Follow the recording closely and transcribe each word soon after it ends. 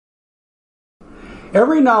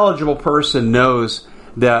Every knowledgeable person knows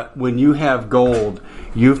that when you have gold,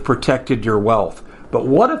 you've protected your wealth. But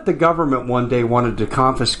what if the government one day wanted to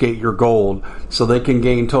confiscate your gold so they can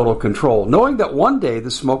gain total control, knowing that one day the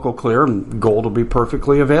smoke will clear and gold will be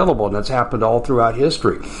perfectly available, and that's happened all throughout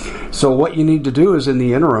history. So what you need to do is, in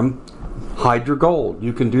the interim, hide your gold.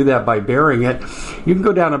 You can do that by burying it. You can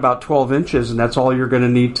go down about 12 inches, and that's all you're going to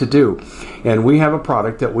need to do. And we have a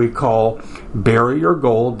product that we call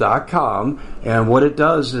buryyourgold.com, and what it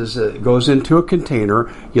does is it goes into a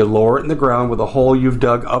container. You lower it in the ground with a hole you've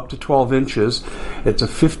dug up to 12 inches. It's a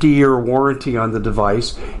 50-year warranty on the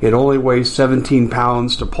device. It only weighs 17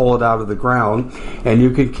 pounds to pull it out of the ground, and you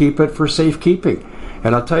can keep it for safekeeping.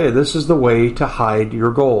 And I'll tell you, this is the way to hide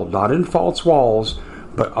your gold, not in false walls,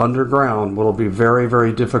 but underground. Will be very,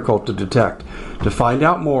 very difficult to detect. To find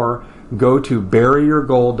out more, go to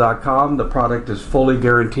buryyourgold.com. The product is fully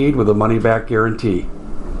guaranteed with a money-back guarantee.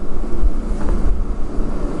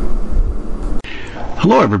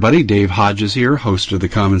 Hello, everybody. Dave Hodges here, host of The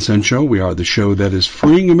Common Sense Show. We are the show that is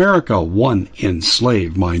freeing America one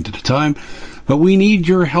enslaved mind at a time. But we need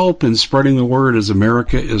your help in spreading the word, as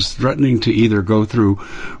America is threatening to either go through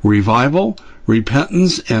revival,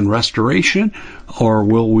 repentance, and restoration, or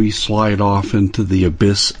will we slide off into the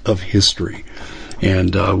abyss of history?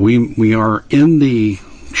 And we are in the,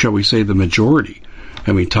 shall we say, the majority.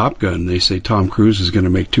 I mean, Top Gun, they say Tom Cruise is going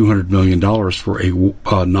to make $200 million for a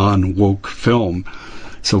non-woke film.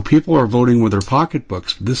 So people are voting with their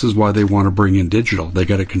pocketbooks. This is why they want to bring in digital. They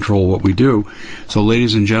got to control what we do. So,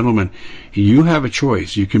 ladies and gentlemen, you have a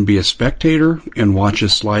choice. You can be a spectator and watch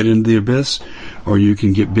us slide into the abyss, or you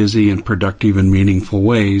can get busy in productive and meaningful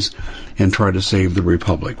ways and try to save the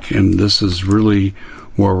republic. And this is really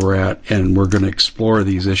where we're at, and we're going to explore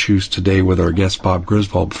these issues today with our guest, Bob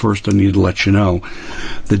Griswold. First, I need to let you know,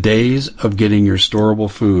 the days of getting your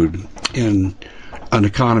storable food in an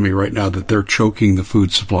economy right now that they're choking the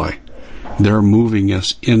food supply. They're moving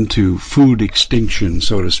us into food extinction,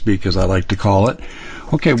 so to speak, as I like to call it.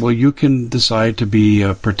 Okay, well, you can decide to be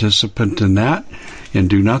a participant in that and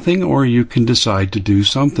do nothing, or you can decide to do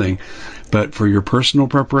something. But for your personal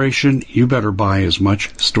preparation, you better buy as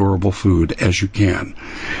much storable food as you can.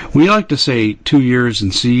 We like to say 2 years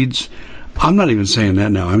in seeds. I'm not even saying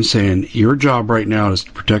that now. I'm saying your job right now is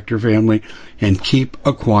to protect your family and keep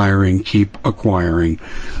acquiring, You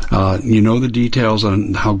know the details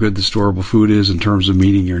on how good the storable food is in terms of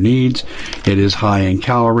meeting your needs. It is high in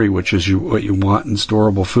calorie, which is what you want in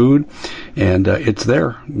storable food, and it's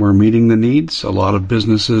there. We're meeting the needs. A lot of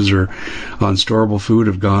businesses on storable food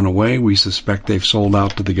have gone away. We suspect they've sold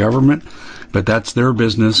out to the government, but that's their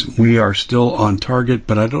business. We are still on target,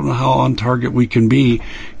 but I don't know how on target we can be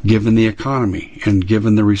given the economy and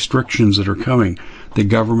given the restrictions that are coming. The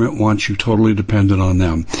government wants you totally dependent on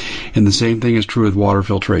them. And the same thing is true with water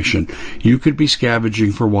filtration. You could be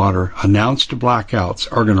scavenging for water. Announced blackouts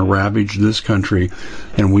are going to ravage this country,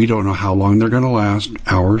 and we don't know how long they're going to last.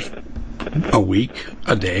 Hours, a week,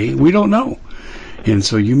 a day, we don't know. And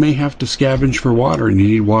so you may have to scavenge for water, and you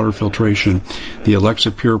need water filtration. The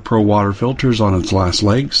Alexa Pure Pro water filter is on its last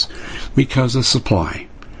legs because of supply.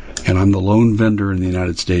 And I'm the lone vendor in the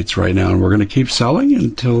United States right now, and we're going to keep selling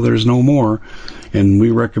until there's no more. And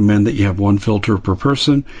we recommend that you have one filter per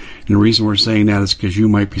person. And the reason we're saying that is because you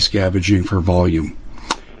might be scavenging for volume.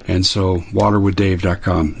 And so,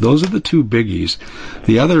 waterwithdave.com. Those are the two biggies.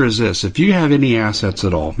 The other is this. If you have any assets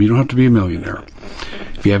at all, you don't have to be a millionaire.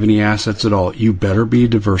 If you have any assets at all, you better be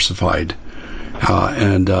diversified.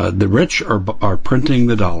 The rich are printing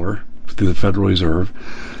the dollar through the Federal Reserve,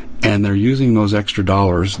 and they're using those extra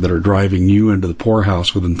dollars that are driving you into the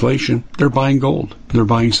poorhouse with inflation. They're buying gold. They're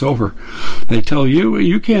buying silver. They tell you,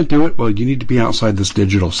 you can't do it. Well, you need to be outside this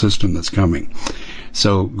digital system that's coming.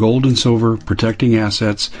 So gold and silver, protecting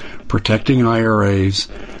assets, protecting IRAs,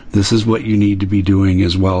 this is what you need to be doing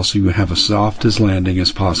as well, so you have a softest landing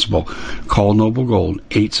as possible. Call Noble Gold,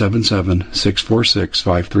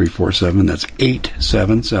 877-646-5347. That's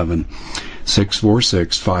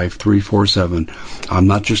 877-646-5347. I'm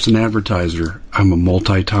not just an advertiser. I'm a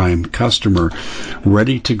multi-time customer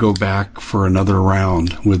ready to go back for another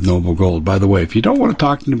round with Noble Gold. By the way, if you don't want to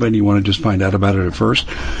talk to anybody and you want to just find out about it at first,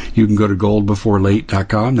 you can go to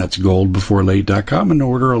goldbeforelate.com. That's goldbeforelate.com and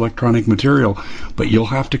order electronic material. But you'll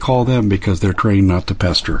have to call them because they're trained not to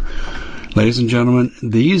pester. Ladies and gentlemen,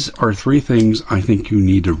 these are three things I think you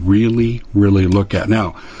need to really, really look at.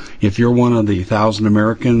 Now, if you're one of the 1,000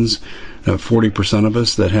 Americans, 40% of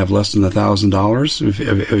us that have less than $1,000, if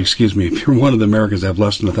you're one of the Americans that have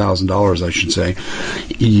less than $1,000, I should say,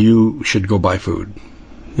 you should go buy food.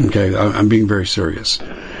 Okay, I'm being very serious.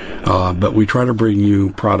 But we try to bring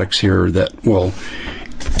you products here that will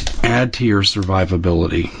add to your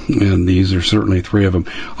survivability, and these are certainly 3 of them.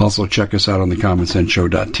 Also, check us out on the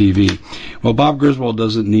commonsenseshow.tv. Well, Bob Griswold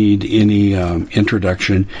doesn't need any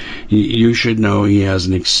introduction. You should know he has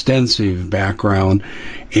an extensive background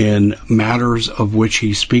in matters of which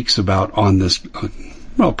he speaks about on this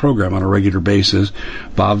program on a regular basis.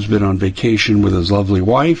 Bob's been on vacation with his lovely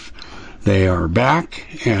wife. They are back,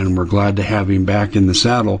 and we're glad to have him back in the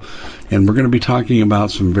saddle. And we're going to be talking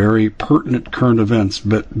about some very pertinent current events,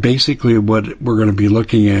 but basically what we're going to be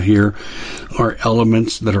looking at here are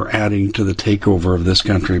elements that are adding to the takeover of this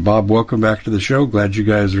country. Bob, welcome back to the show. Glad you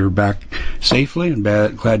guys are back safely, and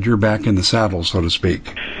glad you're back in the saddle, so to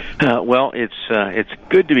speak. Well, it's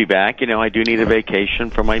good to be back. I do need a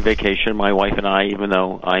vacation. For my vacation, my wife and I, even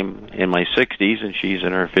though I'm in my 60s and she's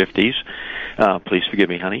in her 50s, please forgive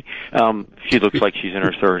me, honey. She looks like she's in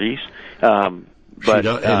her 30s. But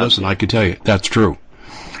hey, listen, I can tell you that's true.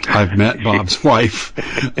 I've met Bob's wife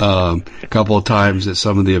a couple of times at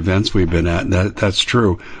some of the events we've been at. That's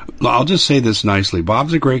true. I'll just say this nicely: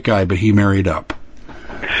 Bob's a great guy, but he married up.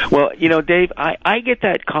 Well, Dave, I get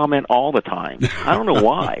that comment all the time. I don't know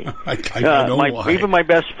why. I know why. Even my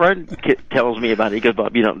best friend tells me about it. He goes,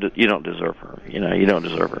 "Bob, you don't deserve her. You don't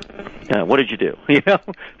deserve her. What did you do?"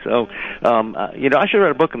 So, I should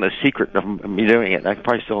write a book on the secret of me doing it. I could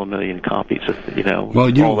probably sell 1 million copies.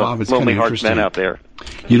 Well, Bob, it's lonely kind of hearts men out there.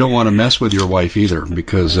 You don't want to mess with your wife either,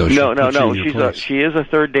 because no. She is a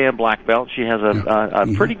 3rd Dan black belt. She has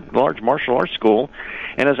a pretty large martial arts school.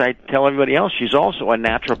 And as I tell everybody else, she's also a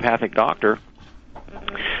naturopathic doctor.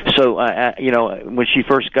 So, when she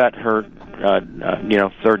first got her,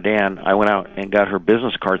 3rd Dan, I went out and got her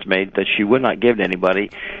business cards made that she would not give to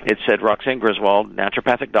anybody. It said, Roxanne Griswold,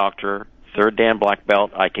 naturopathic doctor, 3rd Dan black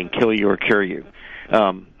belt, I can kill you or cure you.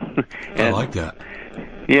 I like that.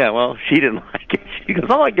 Yeah, well, she didn't like it. She goes,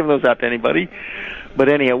 I'm not giving those out to anybody. But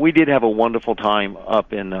anyhow, we did have a wonderful time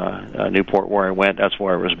up in Newport where I went. That's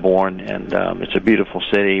where I was born, and it's a beautiful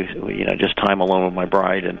city. Just time alone with my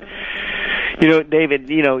bride. And David,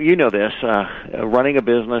 you know this. Running a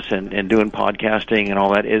business and doing podcasting and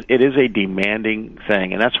all that it is a demanding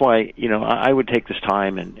thing, and that's why I would take this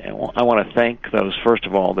time and I want to thank those first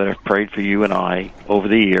of all that have prayed for you and I over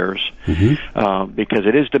the years, because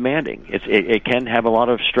it is demanding. It can have a lot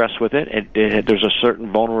of stress with it. There's a certain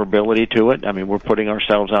vulnerability to it. I mean, we're putting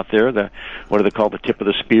ourselves out there, what do they call, the tip of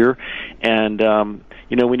the spear, and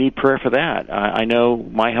we need prayer for that. I know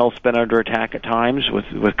my health's been under attack at times with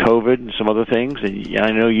COVID and some other things, and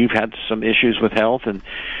I know you've had some issues with health, and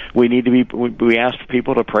we ask for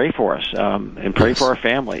people to pray for us and pray for our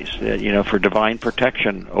families, for divine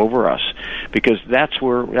protection over us, because that's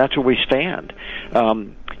where we stand.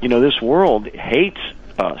 This world hates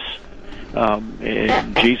us.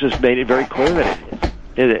 Jesus made it very clear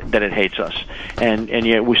that it hates us, and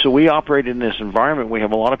yet we operate in this environment. We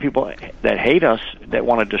have a lot of people that hate us, that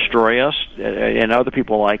want to destroy us, and other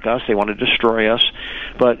people like us, they want to destroy us.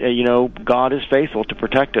 But God is faithful to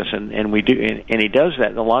protect us, and we do, and He does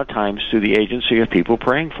that a lot of times through the agency of people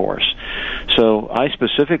praying for us. So I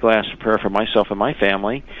specifically ask for prayer for myself and my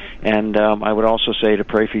family, and I would also say to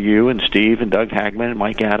pray for you and Steve and Doug Hagman and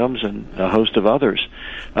Mike Adams and a host of others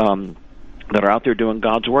that are out there doing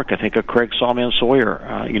God's work. I think of Craig Sawman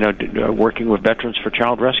Sawyer, working with Veterans for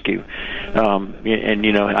Child Rescue,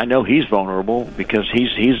 and I know he's vulnerable because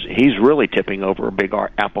he's really tipping over a big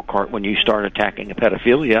apple cart when you start attacking a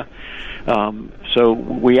pedophilia. So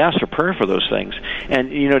we ask for prayer for those things. And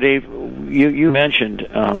Dave, you mentioned,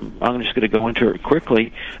 I'm just going to go into it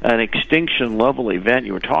quickly, an extinction level event.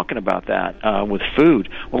 You were talking about that with food.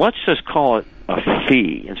 Well, let's just call it a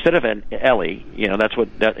fee instead of an ELE. That's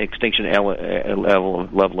what that extinction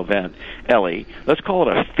level event, ELE. Let's call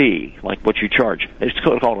it a fee, like what you charge. It's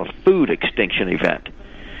called a food extinction event,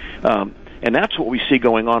 and that's what we see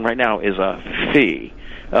going on right now is a fee.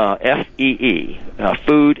 FEE,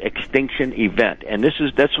 food extinction event, and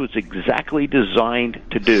that's what's exactly designed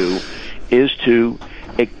to do, is to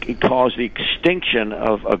cause the extinction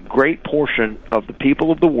of a great portion of the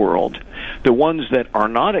people of the world. The ones that are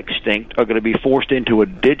not extinct are going to be forced into a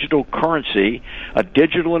digital currency, a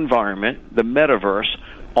digital environment, the metaverse,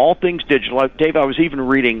 all things digital. Dave, I was even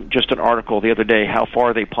reading just an article the other day how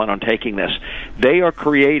far they plan on taking this. They are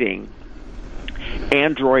creating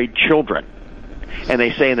android children. And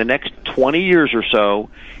they say in the next 20 years or so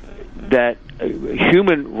that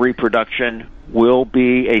human reproduction will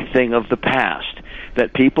be a thing of the past,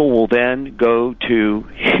 that people will then go to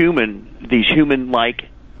these human-like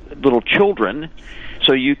little children,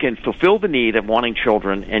 so you can fulfill the need of wanting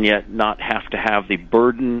children and yet not have to have the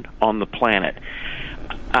burden on the planet.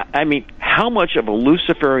 I mean, how much of a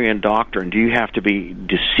Luciferian doctrine do you have to be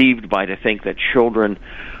deceived by to think that children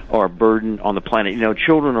are a burden on the planet? You know,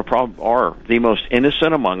 children are the most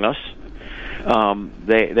innocent among us.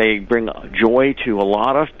 They bring joy to a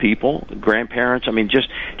lot of people, grandparents. I mean, just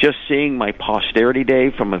seeing my posterity,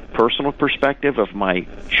 Dave, from a personal perspective of my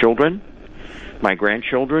children, my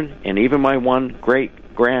grandchildren, and even my one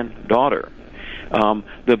great-granddaughter.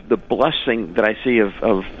 The blessing that I see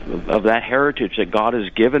of that heritage that God has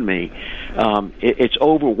given me, it's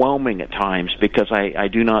overwhelming at times because I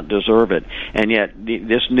do not deserve it. And yet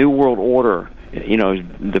this New World Order, you know,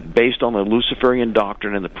 based on the Luciferian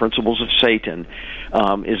doctrine and the principles of Satan,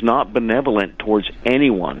 is not benevolent towards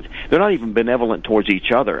anyone. They're not even benevolent towards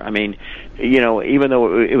each other. I mean, you know, even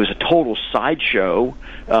though it was a total sideshow,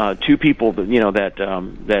 two people, you know,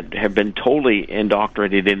 that have been totally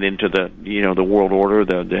indoctrinated into the world order,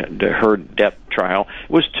 the herd death trial.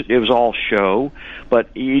 It was all show,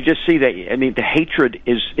 but you just see that. I mean, the hatred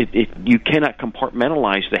is you cannot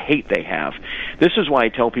compartmentalize the hate they have. This is why I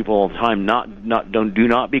tell people all the time, do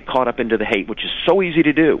not be caught up into the hate, which is so easy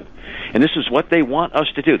to do. And this is what they want us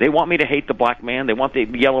to do. They want me to hate the black man. They want the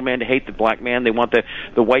yellow man to hate the black man. They want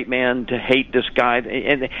the white man to hate this guy.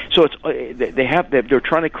 And so they're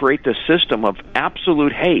trying to create this system of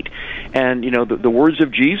absolute hate. And you know the words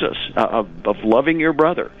of Jesus of loving your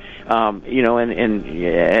brother. You know, and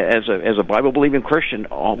as a Bible believing Christian,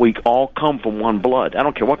 we all come from one blood. I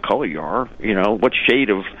don't care what color you are. You know, what shade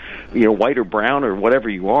of, you know, white or brown or whatever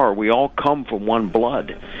you are. We all come from one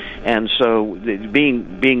blood. And so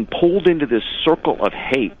being pulled into this circle of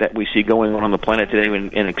hate that we see going on the planet today,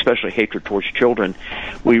 and especially hatred towards children,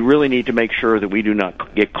 we really need to make sure that we do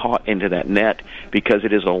not get caught into that net, because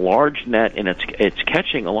it is a large net and it's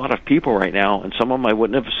catching a lot of people right now, and some of them I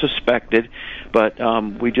wouldn't have suspected, but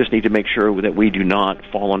we just need to make sure that we do not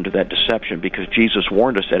fall under that deception, because Jesus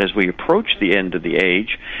warned us that as we approach the end of the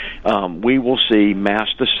age, we will see mass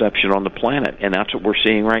deception on the planet, and that's what we're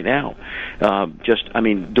seeing right now.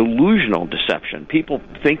 Delusional deception. People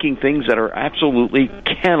thinking things that are absolutely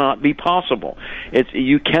cannot be possible.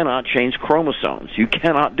 You cannot change chromosomes. You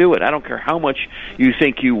cannot do it. I don't care how much you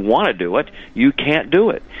think you want to do it. You can't do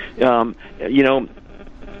it. You know,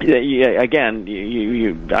 again,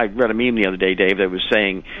 I read a meme the other day, Dave, that was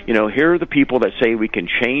saying, you know, here are the people that say we can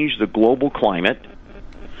change the global climate.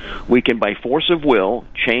 We can, by force of will,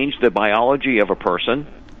 change the biology of a person,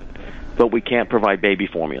 but we can't provide baby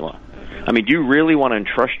formula. I mean, do you really want to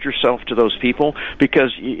entrust yourself to those people?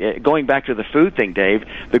 Because going back to the food thing, Dave,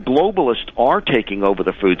 the globalists are taking over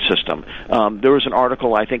the food system. There was an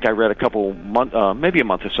article I think I read maybe a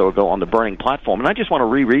month or so ago on the Burning Platform, and I just want to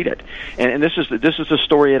reread it. And this is the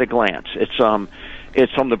story at a glance. It's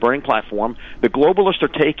from the Burning Platform. The globalist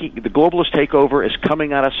takeover is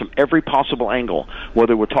coming at us from every possible angle.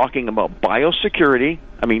 Whether we're talking about biosecurity,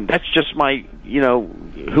 I mean, that's just my, you know,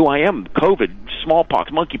 who I am. COVID,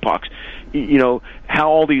 smallpox, monkeypox. You know,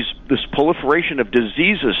 how this proliferation of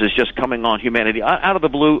diseases is just coming on humanity out of the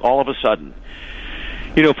blue all of a sudden.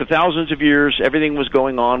 You know, for thousands of years, everything was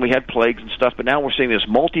going on. We had plagues and stuff, but now we're seeing this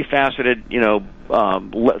multifaceted, you know,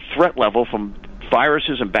 threat level from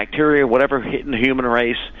viruses and bacteria, whatever, hitting the human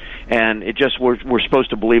race, and it just we're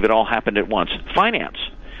supposed to believe it all happened at once. Finance.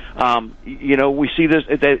 You know, we see this.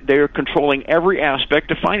 They're controlling every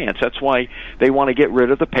aspect of finance. That's why they want to get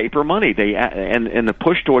rid of the paper money. And the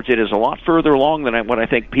push towards it is a lot further along than what I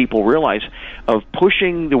think people realize, of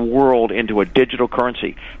pushing the world into a digital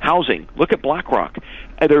currency. Housing. Look at BlackRock.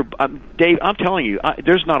 Dave, I'm telling you,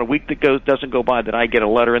 there's not a week that doesn't go by that I get a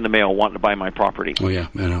letter in the mail wanting to buy my property. Oh yeah,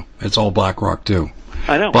 I know. It's all BlackRock too.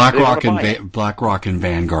 I know. BlackRock and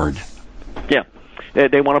Vanguard. Yeah,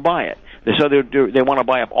 they want to buy it. So they want to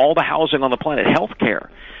buy up all the housing on the planet, healthcare,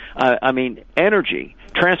 energy,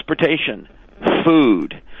 transportation,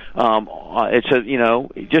 food. You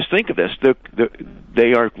know, just think of this.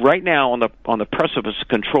 They are right now on the precipice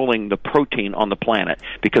controlling the protein on the planet,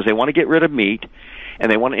 because they want to get rid of meat,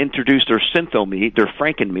 and they want to introduce their syntho meat, their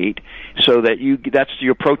Franken meat, so that that's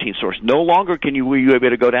your protein source. No longer can you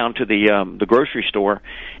able to go down to the grocery store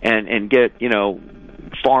and get, you know,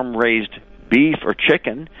 farm raised beef or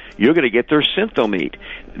chicken. You're going to get their syntho meat.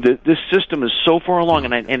 This system is so far along,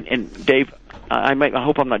 and Dave, I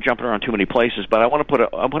hope I'm not jumping around too many places, but I want to put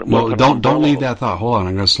don't leave that thought. Hold on,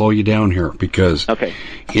 I'm going to slow you down here, because okay.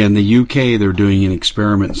 In the UK they're doing an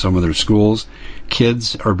experiment in some of their schools.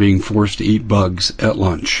 Kids are being forced to eat bugs at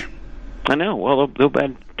lunch. I know. Well, they'll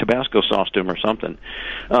add Tabasco sauce to them or something.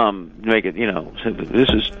 Make it, you know, this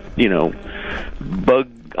is, you know, bug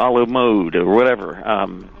a la mode or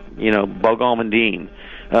whatever. You know, bug almondine.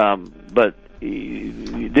 But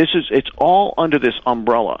it's all under this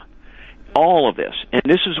umbrella, all of this. And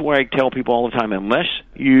this is where I tell people all the time, unless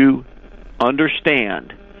you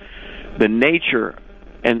understand the nature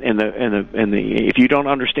and if you don't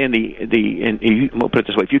understand I'll put it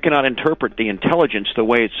this way, if you cannot interpret the intelligence the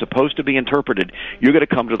way it's supposed to be interpreted, you're going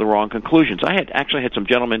to come to the wrong conclusions. I actually had some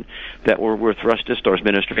gentlemen that were with Russ Distar's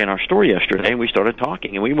ministry in our store yesterday, and we started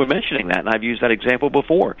talking, and we were mentioning that, and I've used that example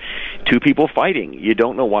before. Two people fighting. You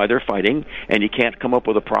don't know why they're fighting, and you can't come up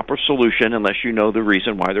with a proper solution unless you know the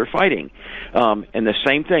reason why they're fighting. And the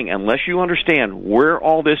same thing, unless you understand where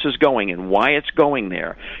all this is going and why it's going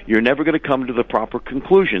there, you're never going to come to the proper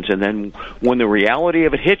conclusions. And then when the reality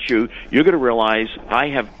of it hits you, you're going to realize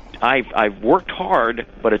I've worked hard,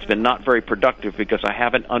 but it's been not very productive because I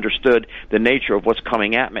haven't understood the nature of what's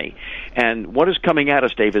coming at me. And what is coming at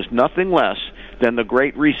us, Dave, is nothing less than the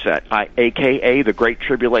Great Reset, a.k.a. the Great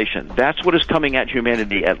Tribulation. That's what is coming at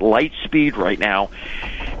humanity at light speed right now.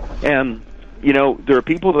 And you know, there are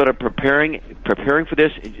people that are preparing for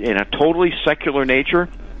this in a totally secular nature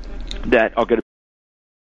that are going to.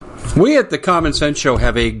 We at the Common Sense Show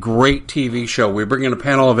have a great TV show. We bring in a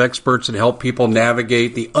panel of experts and help people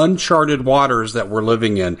navigate the uncharted waters that we're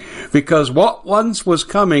living in. Because what once was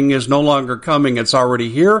coming is no longer coming. It's already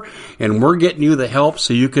here, and we're getting you the help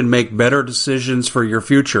so you can make better decisions for your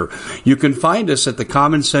future. You can find us at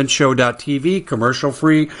thecommonsenseshow.tv,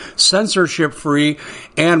 commercial-free, censorship-free,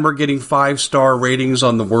 and we're getting 5-star ratings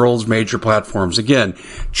on the world's major platforms. Again,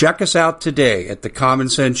 check us out today at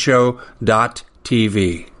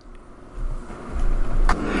thecommonsenseshow.tv.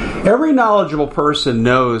 Every knowledgeable person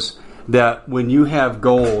knows that when you have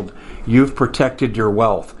gold, you've protected your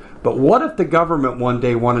wealth. But what if the government one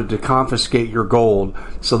day wanted to confiscate your gold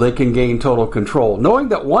so they can gain total control, knowing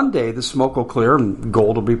that one day the smoke will clear and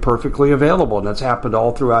gold will be perfectly available, and that's happened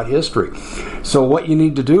all throughout history. So what you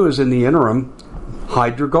need to do is, in the interim,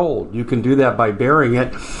 hide your gold. You can do that by burying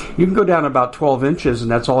it. You can go down about 12 inches, and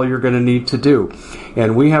that's all you're going to need to do.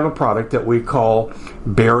 And we have a product that we call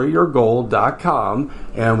buryyourgold.com,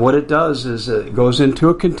 and what it does is it goes into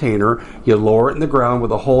a container. You lower it in the ground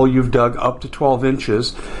with a hole you've dug up to 12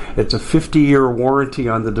 inches. It's a 50-year warranty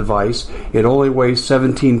on the device. It only weighs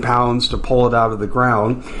 17 pounds to pull it out of the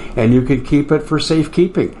ground, and you can keep it for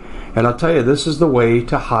safekeeping. And I'll tell you, this is the way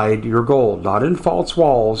to hide your gold. Not in false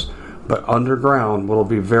walls, but underground will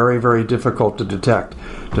be very, very difficult to detect.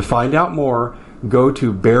 To find out more, go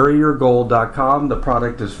to buryyourgold.com. The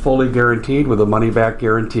product is fully guaranteed with a money-back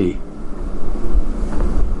guarantee.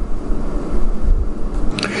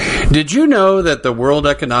 Did you know that the World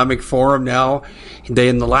Economic Forum now,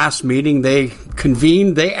 in the last meeting they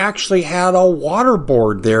convened, they actually had a water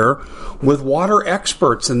board there with water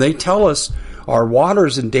experts, and they tell us our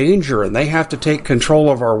water's in danger and they have to take control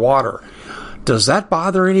of our water. Does that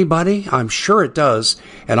bother anybody? I'm sure it does.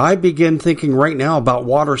 And I begin thinking right now about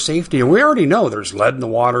water safety. And we already know there's lead in the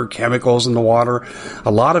water, chemicals in the water.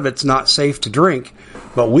 A lot of it's not safe to drink.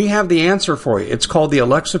 But we have the answer for you. It's called the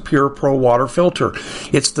Alexa Pure Pro Water Filter.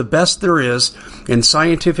 It's the best there is, and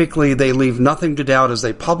scientifically they leave nothing to doubt as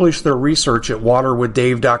they publish their research at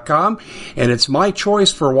waterwithdave.com, and it's my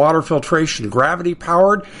choice for water filtration. Gravity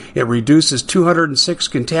powered, it reduces 206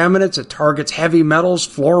 contaminants, it targets heavy metals,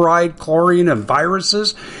 fluoride, chlorine, and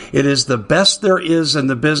viruses. It is the best there is in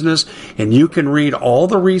the business, and you can read all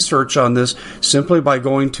the research on this simply by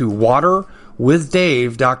going to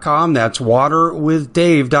waterwithdave.com. That's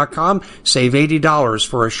waterwithdave.com. Save $80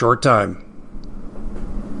 for a short time.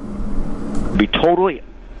 Be totally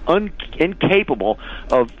incapable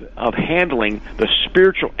of handling the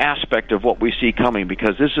spiritual aspect of what we see coming,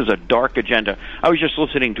 because this is a dark agenda. I was just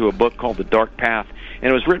listening to a book called The Dark Path, and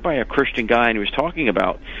it was written by a Christian guy, and he was talking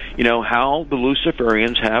about, how the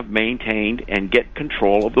Luciferians have maintained and get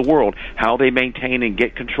control of the world, how they maintain and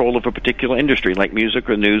get control of a particular industry, like music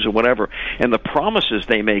or news or whatever, and the promises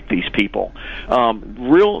they make these people.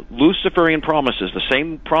 Real Luciferian promises, the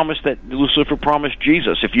same promise that Lucifer promised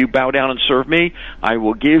Jesus. If you bow down and serve me, I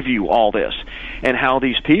will give you all this. And how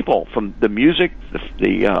these people, from the music,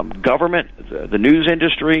 the government, the news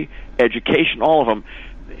industry, education, all of them,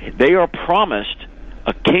 they are promised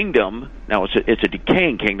a kingdom. Now it's a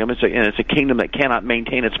decaying kingdom. It's a kingdom that cannot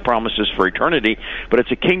maintain its promises for eternity. But it's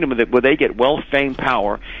a kingdom where they get wealth, fame,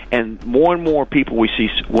 power, and more people we see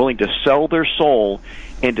willing to sell their soul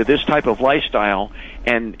into this type of lifestyle.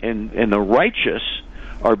 And the righteous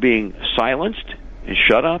are being silenced and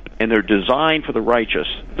shut up. And they're designed for the righteous,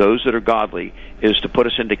 those that are godly, is to put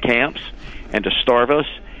us into camps and to starve us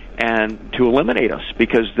and to eliminate us,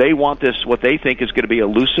 because they want this, what they think is going to be a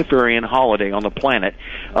Luciferian holiday on the planet,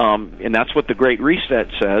 and that's what the Great Reset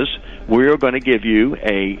says. We're going to give you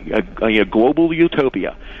a global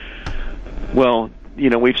utopia. Well,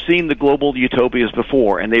 we've seen the global utopias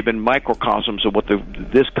before, and they've been microcosms of what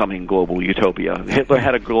this coming global utopia. Hitler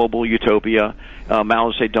had a global utopia.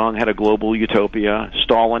 Mao Zedong had a global utopia.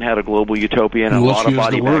 Stalin had a global utopia, and a lot of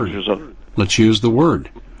body baggers. Let's use the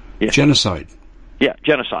word. Yeah. Genocide. Yeah,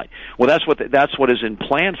 genocide. Well, that's what is in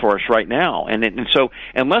plan for us right now, and so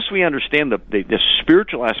unless we understand the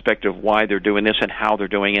spiritual aspect of why they're doing this and how they're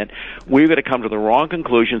doing it, we're going to come to the wrong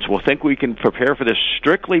conclusions. We'll think we can prepare for this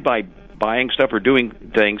strictly by buying stuff or doing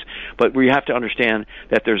things, but we have to understand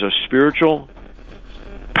that there's a spiritual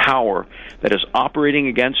power that is operating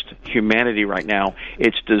against humanity right now.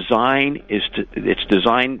 Its design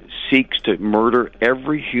seeks to murder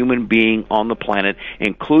every human being on the planet,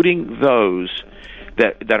 including those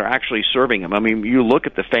that are actually serving him. I mean, you look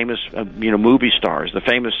at the famous movie stars, the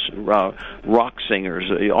famous rock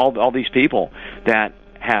singers, all these people that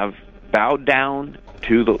have bowed down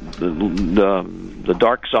to the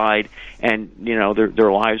dark side, and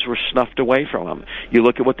their lives were snuffed away from them. You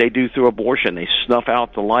look at what they do through abortion; they snuff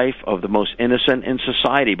out the life of the most innocent in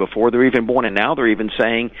society before they're even born. And now they're even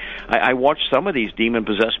saying, I watched some of these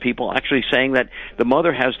demon-possessed people actually saying that the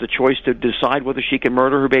mother has the choice to decide whether she can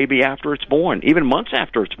murder her baby after it's born, even months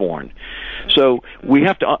after it's born. So we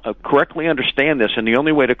have to correctly understand this, and the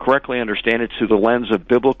only way to correctly understand it is through the lens of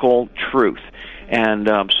biblical truth. And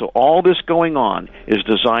so all this going on is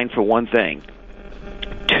designed for one thing: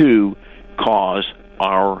 to cause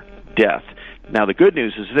our death. Now, the good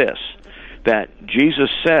news is this, that Jesus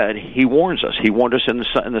said, he warns us. He warned us in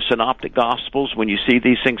the Synoptic Gospels. When you see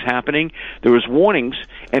these things happening, there was warnings,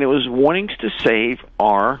 and it was warnings to save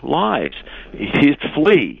our lives.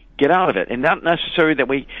 Flee, get out of it. And not necessarily that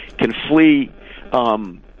we can flee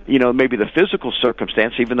maybe the physical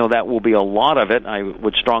circumstance, even though that will be a lot of it. I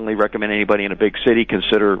would strongly recommend anybody in a big city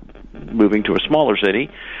consider moving to a smaller city.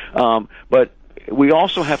 But we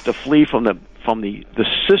also have to flee from the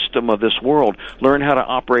system of this world, learn how to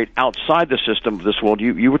operate outside the system of this world.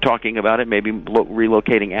 You were talking about it, maybe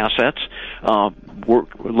relocating assets,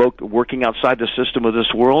 working outside the system of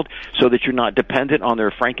this world so that you're not dependent on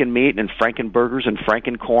their Franken meat and Franken burgers and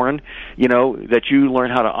Franken corn, that you learn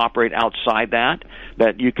how to operate outside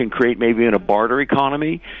that you can create maybe in a barter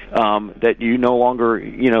economy, that you no longer,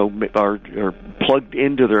 are plugged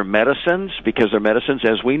into their medicines, because their medicines,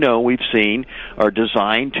 as we know, we've seen, are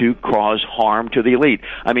designed to cause harm to the elite.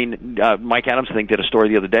 I mean, Mike Adams, I think, did a story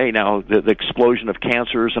the other day. Now, the explosion of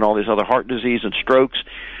cancers and all these other heart disease and strokes,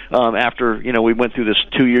 after, we went through this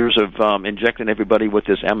 2 years of injecting everybody with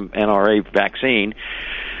this mRNA vaccine.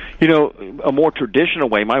 A more traditional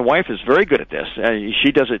way. My wife is very good at this.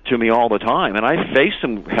 She does it to me all the time, and I face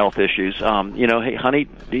some health issues. Hey, honey,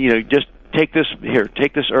 just take this here,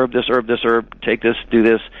 take this herb, take this, do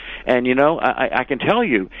this, and I can tell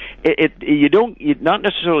you, you not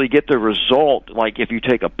necessarily get the result like if you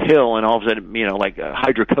take a pill and all of a sudden, like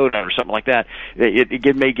hydrocodone or something like that.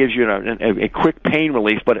 It may give you a quick pain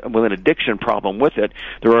relief, but with an addiction problem with it,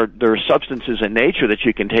 there are substances in nature that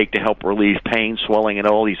you can take to help relieve pain, swelling, and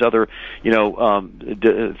all these other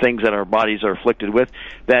things that our bodies are afflicted with.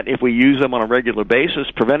 That if we use them on a regular basis,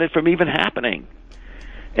 prevent it from even happening.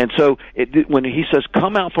 And so when he says,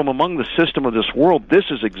 come out from among the system of this world, this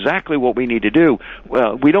is exactly what we need to do.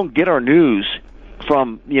 We don't get our news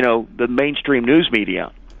from, the mainstream news media.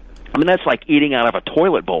 I mean, that's like eating out of a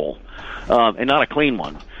toilet bowl, and not a clean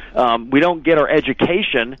one. We don't get our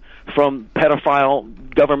education from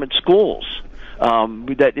pedophile government schools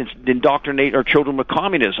that indoctrinate our children with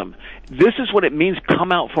communism. This is what it means,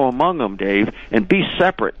 come out from among them, Dave, and be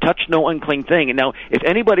separate. Touch no unclean thing. And now, if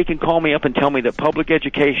anybody can call me up and tell me that public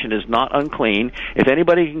education is not unclean, if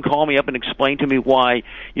anybody can call me up and explain to me why,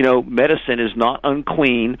 medicine is not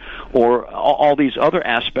unclean, or all these other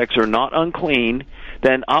aspects are not unclean,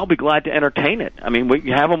 then I'll be glad to entertain it. I mean, we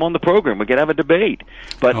can have them on the program. We can have a debate.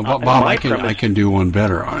 But Bob, I can do one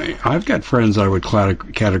better. I've got friends I would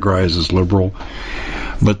categorize as liberal,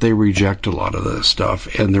 but they reject a lot of this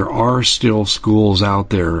stuff. And there are still schools out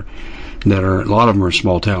there that a lot of them are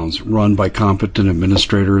small towns, run by competent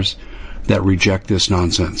administrators that reject this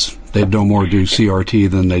nonsense. They'd no more do CRT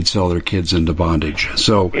than they'd sell their kids into bondage.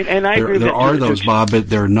 So and I agree there are those, Bob, but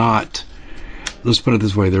they're not. Let's put it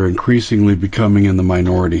this way, they're increasingly becoming in the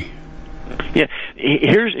minority. Yeah,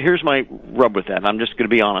 here's my rub with that, and I'm just going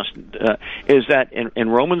to be honest, is that in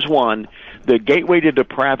Romans 1, the gateway to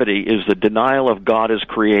depravity is the denial of God as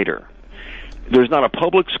creator. There's not a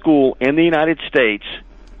public school in the United States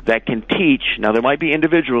that can teach. Now, there might be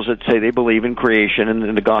individuals that say they believe in creation and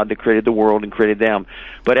in the God that created the world and created them,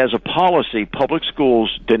 but as a policy, public schools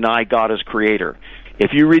deny God as creator.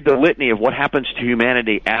 If you read the litany of what happens to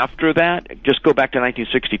humanity after that, just go back to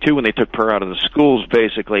 1962 when they took prayer out of the schools,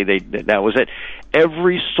 basically, that was it.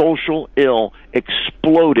 Every social ill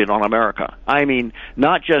exploded on America. I mean,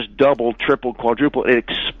 not just double, triple, quadruple, it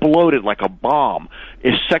exploded like a bomb.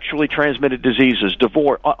 Is sexually transmitted diseases,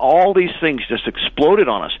 divorce, all these things just exploded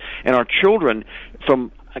on us. And our children,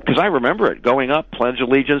 because I remember it, going up, pledge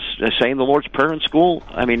allegiance, saying the Lord's Prayer in school,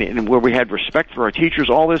 I mean, and where we had respect for our teachers,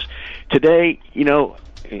 all this. Today,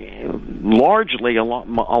 largely a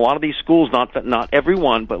lot of these schools, not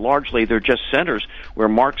everyone, but largely they're just centers where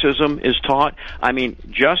Marxism is taught. I mean,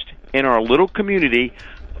 just in our little community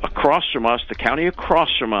across from us, the county across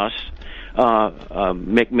from us,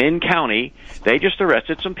 McMinn County, they just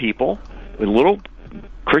arrested some people in a little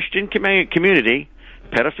Christian community,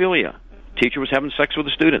 pedophilia. Teacher was having sex with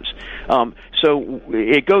the students. So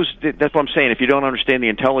it goes. That's what I'm saying. If you don't understand the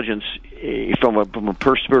intelligence from a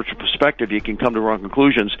spiritual perspective, you can come to wrong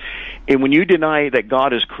conclusions. And when you deny that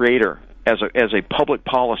God is creator as a public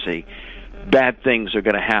policy, bad things are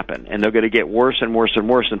going to happen, and they're going to get worse and worse and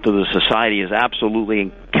worse until the society is absolutely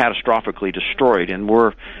and catastrophically destroyed. And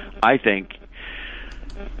we're, I think,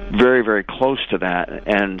 very, very close to that.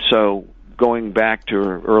 And so, going back to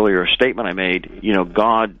an earlier statement I made,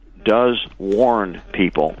 God does warn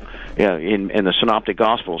people. In the Synoptic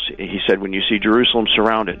Gospels, he said, when you see Jerusalem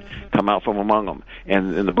surrounded, come out from among them.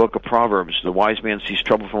 And in the book of Proverbs, the wise man sees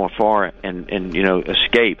trouble from afar and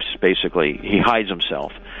escapes, basically. He hides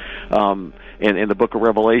himself. In the book of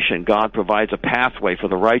Revelation, God provides a pathway for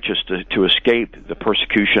the righteous to escape the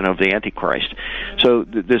persecution of the Antichrist. So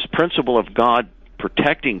this principle of God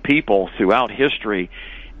protecting people throughout history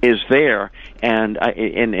is there, and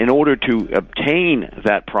in order to obtain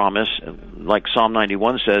that promise, like Psalm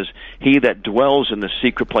 91 says, he that dwells in the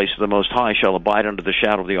secret place of the Most High shall abide under the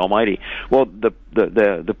shadow of the Almighty. Well,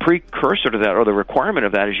 the precursor to that, or the requirement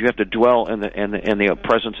of that, is you have to dwell in the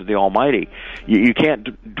presence of the Almighty. You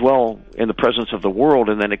can't dwell in the presence of the world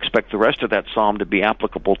and then expect the rest of that psalm to be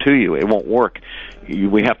applicable to you. It won't work.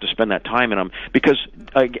 We have to spend that time in them. Because,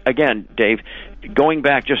 again, Dave, going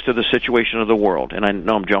back just to the situation of the world, and I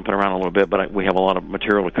know I'm jumping around a little bit, but we have a lot of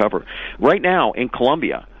material to cover. Right now, in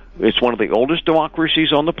Colombia, it's one of the oldest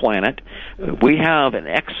democracies on the planet. We have an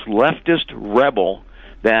ex-leftist rebel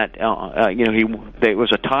that, there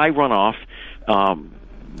was a tie runoff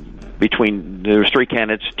between, there was three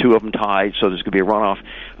candidates, two of them tied, so there's going to be a runoff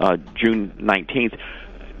June 19th.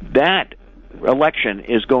 That election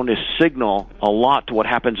is going to signal a lot to what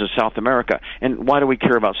happens in South America. And why do we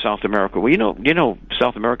care about South America? Well, you know,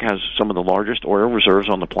 South America has some of the largest oil reserves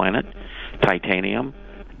on the planet: titanium,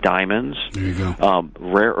 diamonds,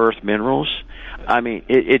 rare earth minerals. I mean,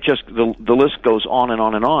 it just the list goes on and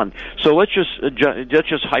on and on. So let's just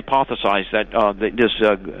hypothesize that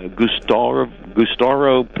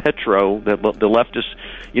Gustavo Petro, the leftist,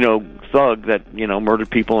 thug that murdered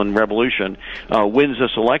people in revolution, wins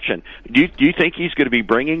this election. Do you think he's going to be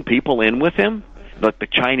bringing people in with him, like the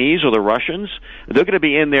Chinese or the Russians? They're going to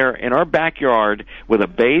be in there in our backyard with a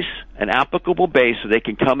base, an applicable base, so they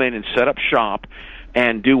can come in and set up shop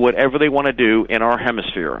and do whatever they want to do in our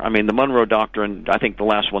hemisphere. I mean, the Monroe Doctrine, I think the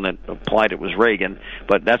last one that applied it was Reagan,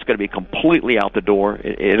 but that's going to be completely out the door.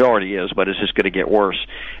 It already is, but it's just going to get worse.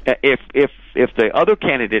 If the other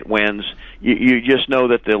candidate wins, you just know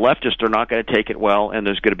that the leftists are not going to take it well, and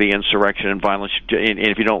there's going to be insurrection and violence. And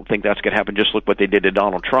if you don't think that's going to happen, just look what they did to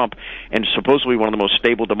Donald Trump. And supposedly one of the most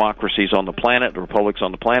stable democracies on the planet, the republics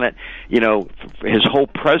on the planet, his whole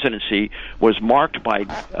presidency was marked by,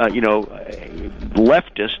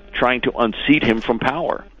 leftists trying to unseat him from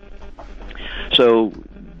power. So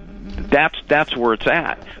that's where it's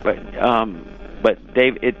at. But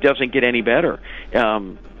Dave, it doesn't get any better.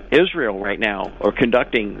 Israel right now are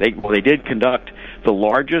conducting. They did conduct the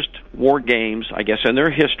largest war games, I guess, in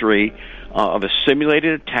their history of a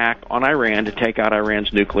simulated attack on Iran to take out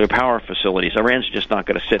Iran's nuclear power facilities. Iran's just not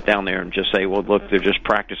going to sit down there and just say, "Well, look, they're just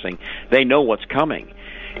practicing." They know what's coming,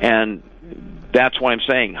 and that's why I'm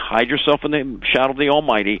saying hide yourself in the shadow of the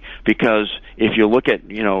Almighty, because if you look at,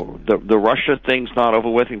 the Russia thing's not over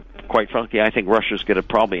with, and quite frankly, I think Russia's going to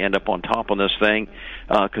probably end up on top on this thing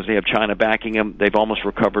because they have China backing them. They've almost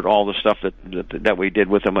recovered all the stuff that we did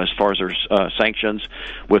with them as far as their sanctions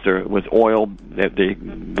with oil.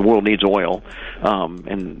 The world needs oil,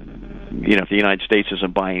 and if the United States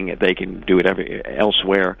isn't buying it, they can do it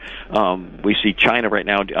elsewhere. We see China right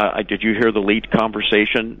now. Did you hear the lead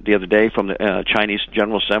conversation the other day from the Chinese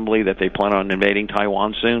General Assembly that they plan on invading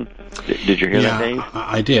Taiwan soon? Did you hear that, Dave?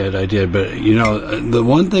 I did. But the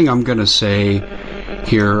one thing I'm going to say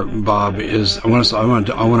here, Bob, is I want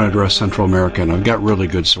to address Central America, and I've got really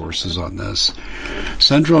good sources on this.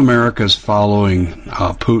 Central America is following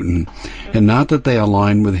Putin, and not that they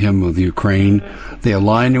align with him with Ukraine. They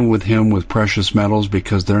align with him with precious metals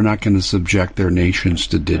because they're not going to subject their nations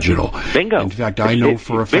to digital. Bingo. In fact, I know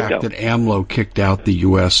for a fact that AMLO kicked out the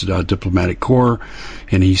U.S. diplomatic corps,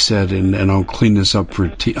 and he said, and I'll clean this up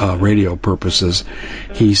for radio purposes,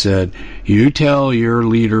 he said, you tell your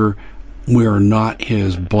leader we are not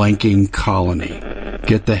his blanking colony.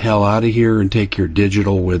 Get the hell out of here and take your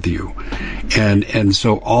digital with you. And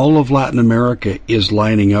so all of Latin America is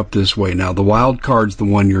lining up this way. Now, the wild card's the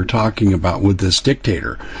one you're talking about with this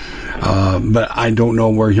dictator. But I don't know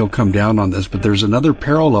where he'll come down on this. But there's another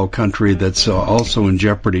parallel country that's also in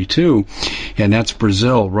jeopardy, too, and that's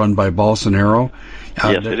Brazil, run by Bolsonaro.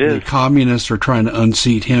 Yes, it is. The communists are trying to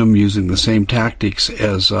unseat him using the same tactics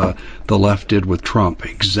as the left did with Trump.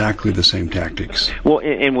 Exactly the same tactics. Well,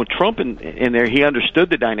 and with Trump in there, he understood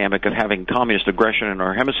the dynamic of having communist aggression in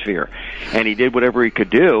our hemisphere, and he did whatever he could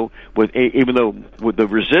do. Even though the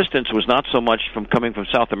resistance was not so much coming from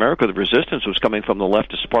South America, the resistance was coming from the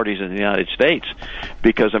leftist parties in the United States,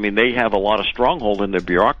 because they have a lot of stronghold in the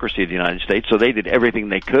bureaucracy of the United States. So they did everything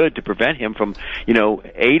they could to prevent him from,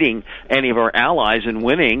 aiding any of our allies in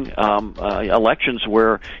winning elections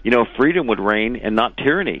where freedom would reign and not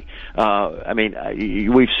tyranny.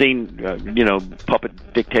 We've seen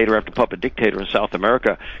puppet dictator after puppet dictator in South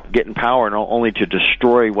America get in power and only to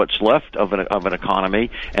destroy what's left of an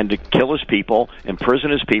economy and to kill his people,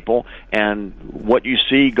 imprison his people. And what you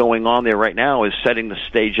see going on there right now is setting the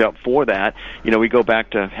stage up for that. We go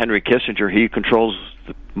back to Henry Kissinger. He controls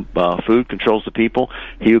food, controls the people.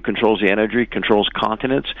 He who controls the energy controls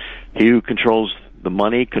continents. He who controls the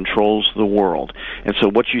money controls the world. And so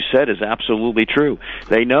what you said is absolutely true.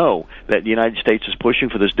 They know that the United States is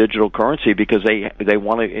pushing for this digital currency because they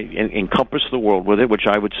want to encompass the world with it, which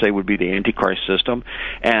I would say would be the Antichrist system,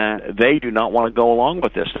 and they do not want to go along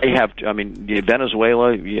with this. They have,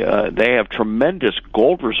 Venezuela, they have tremendous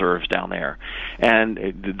gold reserves down there, and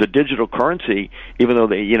the digital currency, even though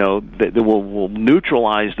they will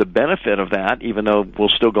neutralize the benefit of that, even though we'll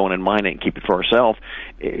still go in and mine it and keep it for ourselves,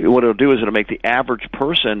 what it'll do is it'll make the average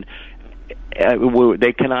person,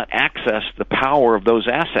 they cannot access the power of those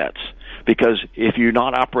assets, because if you're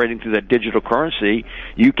not operating through that digital currency,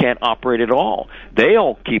 you can't operate at all.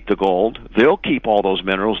 They'll keep the gold, they'll keep all those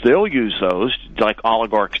minerals, they'll use those like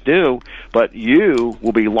oligarchs do, but you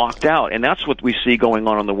will be locked out. And that's what we see going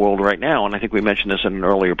on in the world right now, and I think we mentioned this in an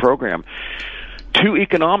earlier program. Two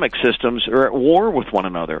economic systems are at war with one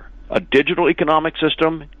another. A digital economic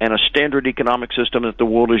system and a standard economic system that the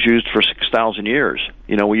world has used for 6,000 years.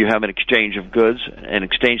 Where you have an exchange of goods, an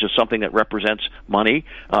exchange of something that represents money,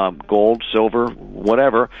 gold, silver,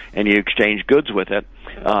 whatever, and you exchange goods with it.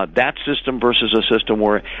 That system versus a system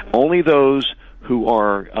where only those who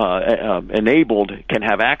are enabled can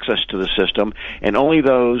have access to the system, and only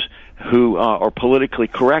those who are politically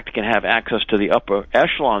correct can have access to the upper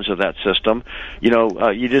echelons of that system.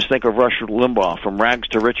 You just think of Rush Limbaugh, from rags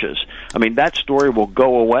to riches. That story will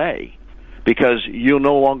go away because you'll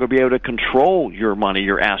no longer be able to control your money,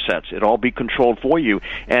 your assets. It'll all be controlled for you.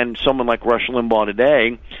 And someone like Rush Limbaugh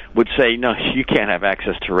today would say, no, you can't have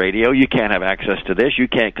access to radio, you can't have access to this, you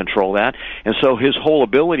can't control that. And so his whole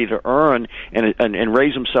ability to earn and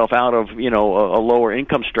raise himself out of, a lower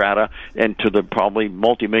income strata and to the probably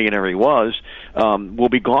multimillionaire he was, will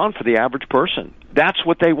be gone for the average person. That's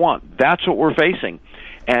what they want. That's what we're facing.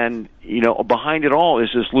 And, behind it all is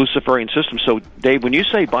this Luciferian system. So, Dave, when you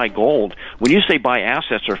say buy gold, when you say buy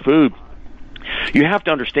assets or food, you have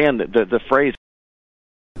to understand that the phrase.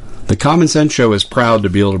 The Common Sense Show is proud to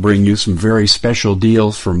be able to bring you some very special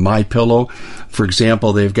deals from MyPillow. For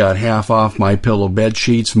example, they've got half off MyPillow bed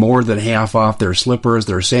sheets, more than half off their slippers,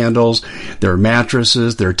 their sandals, their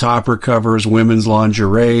mattresses, their topper covers, women's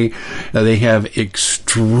lingerie. They have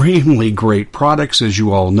extremely great products, as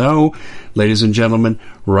you all know. Ladies and gentlemen,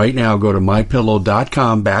 right now go to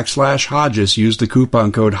mypillow.com/Hodges. Use the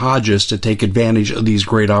coupon code Hodges to take advantage of these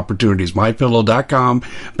great opportunities.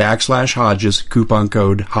 mypillow.com/Hodges, coupon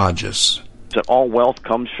code Hodges. That all wealth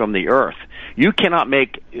comes from the earth. You cannot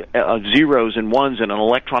make zeros and ones in an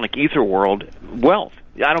electronic ether world wealth.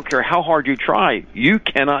 I don't care how hard you try. You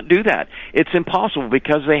cannot do that. It's impossible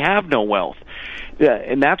because they have no wealth.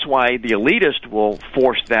 And that's why the elitist will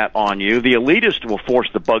force that on you. The elitist will force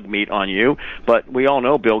the bug meat on you. But we all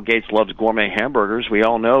know Bill Gates loves gourmet hamburgers. We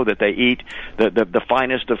all know that they eat the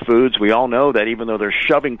finest of foods. We all know that even though they're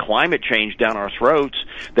shoving climate change down our throats,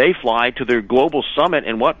 they fly to their global summit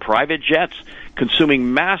in what? Private jets,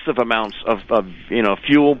 consuming massive amounts of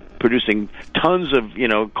fuel, producing tons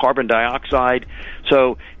of carbon dioxide.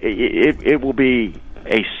 So it will be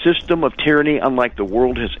a system of tyranny unlike the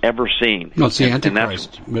world has ever seen. Well, it's the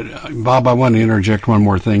Antichrist. But, Bob, I want to interject one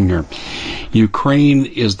more thing here. Ukraine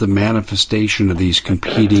is the manifestation of these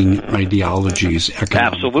competing ideologies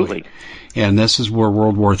economically. Absolutely. And this is where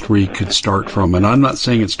World War III could start from. And I'm not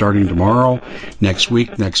saying it's starting tomorrow, next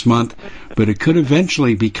week, next month, but it could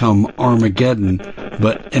eventually become Armageddon,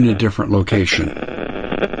 but in a different location.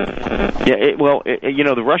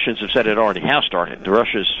 Yeah, the Russians have said it already has started. The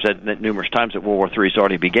Russians said that numerous times that World War III has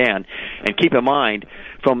already began. And keep in mind,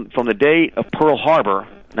 from the day of Pearl Harbor,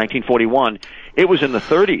 1941, it was in the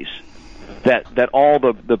 30s that all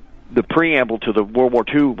the preamble to the World War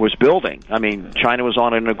II was building. I mean, China was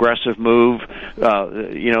on an aggressive move.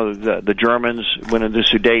 The Germans went into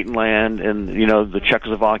Sudetenland and, the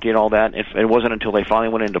Czechoslovakia and all that. It wasn't until they finally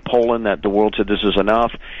went into Poland that the world said this is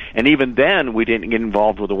enough. And even then, we didn't get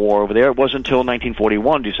involved with the war over there. It wasn't until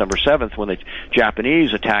 1941, December 7th, when the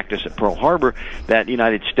Japanese attacked us at Pearl Harbor, that the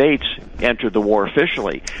United States entered the war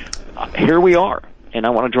officially. Here we are. And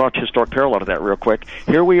I want to draw a historic parallel to that real quick.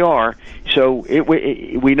 Here we are. So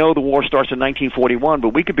we know the war starts in 1941,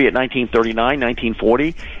 but we could be at 1939,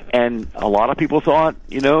 1940, and a lot of people thought,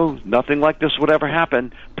 nothing like this would ever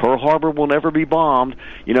happen. Pearl Harbor will never be bombed,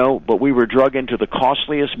 but we were drug into the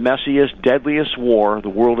costliest, messiest, deadliest war the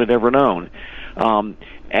world had ever known.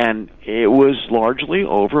 And it was largely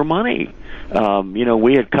over money.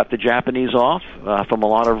 We had cut the Japanese off from a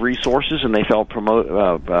lot of resources, and they felt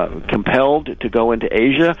compelled to go into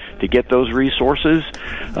Asia to get those resources.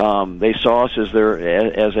 They saw us as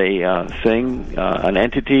an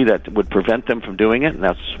entity that would prevent them from doing it, and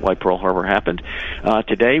that's why Pearl Harbor happened.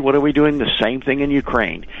 Today, what are we doing? The same thing in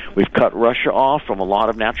Ukraine. We've cut Russia off from a lot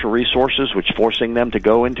of natural resources, which forcing them to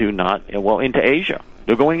go into Asia.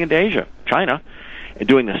 They're going into Asia, China, and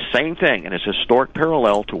doing the same thing, and it's a historic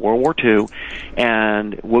parallel to World War II,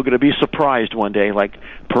 and we're going to be surprised one day, like,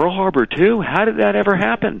 Pearl Harbor too? How did that ever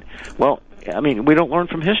happen? Well, I mean, we don't learn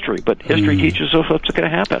from history, but history teaches us what's going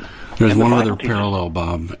to happen. There's one other parallel,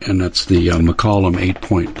 Bob, and that's the McCollum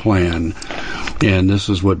 8-point plan, and this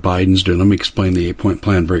is what Biden's doing. Let me explain the 8-point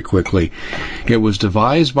plan very quickly. It was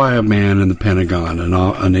devised by a man in the Pentagon,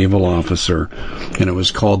 a naval officer, and it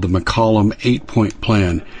was called the McCollum 8-point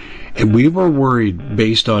plan. And we were worried,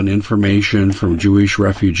 based on information from Jewish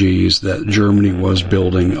refugees, that Germany was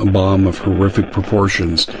building a bomb of horrific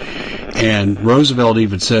proportions. And Roosevelt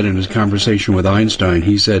even said in his conversation with Einstein,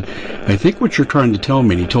 he said, I think what you're trying to tell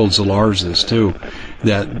me, and he told Zalars this too,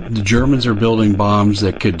 that the Germans are building bombs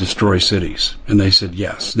that could destroy cities. And they said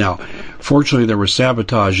yes. Now, fortunately, there was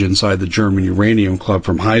sabotage inside the German uranium club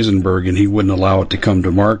from Heisenberg, and he wouldn't allow it to come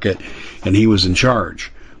to market, and he was in charge.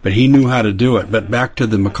 But he knew how to do it. But back to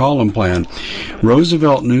the McCollum plan,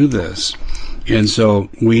 Roosevelt knew this. And so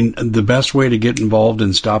the best way to get involved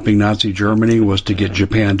in stopping Nazi Germany was to get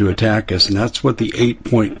Japan to attack us. And that's what the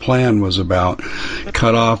 8-point plan was about.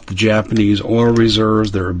 Cut off the Japanese oil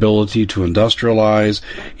reserves, their ability to industrialize,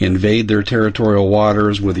 invade their territorial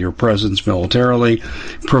waters with your presence militarily,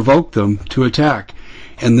 provoke them to attack.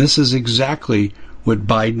 And this is exactly what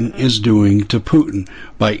Biden is doing to Putin.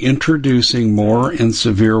 By introducing more and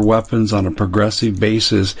severe weapons on a progressive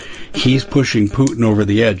basis, he's pushing Putin over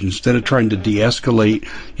the edge. Instead of trying to de-escalate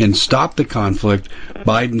and stop the conflict,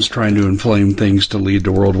 Biden's trying to inflame things to lead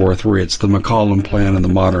to World War III. It's the McCollum plan in the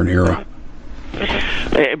modern era.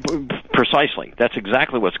 Precisely. That's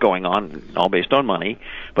exactly what's going on, all based on money.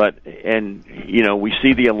 We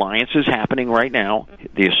see the alliances happening right now.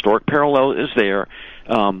 The historic parallel is there.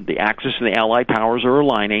 The Axis and the Allied powers are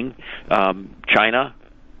aligning. China,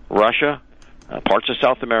 Russia, parts of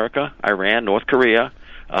South America, Iran, North Korea,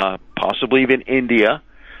 possibly even India,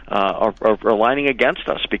 are aligning against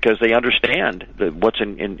us because they understand what's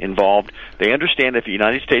involved. They understand if the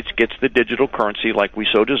United States gets the digital currency like we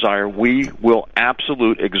so desire, we will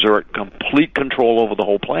exert complete control over the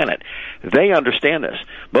whole planet. They understand this.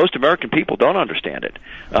 Most American people don't understand it.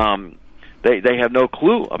 They have no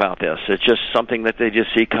clue about this. It's just something that they just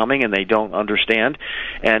see coming and they don't understand.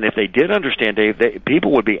 And if they did understand, Dave,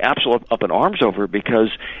 people would be absolutely up in arms over it, because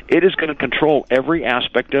it is going to control every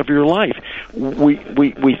aspect of your life.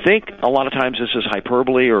 We think a lot of times this is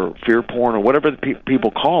hyperbole or fear porn or whatever the people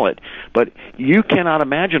call it, but you cannot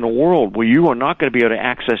imagine a world where you are not going to be able to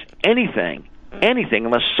access anything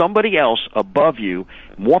unless somebody else above you,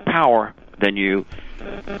 more power than you,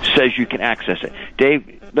 says you can access it.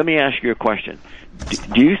 Dave, let me ask you a question.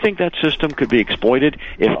 Do you think that system could be exploited?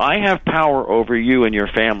 If I have power over you and your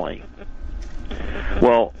family,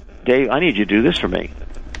 well, Dave, I need you to do this for me.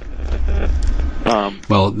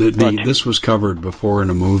 This was covered before in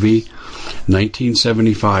a movie,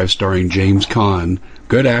 1975, starring James Caan,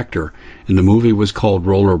 good actor, and the movie was called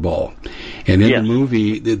Rollerball. And in the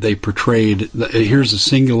movie, they portrayed, here's a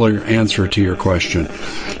singular answer to your question.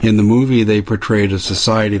 In the movie, they portrayed a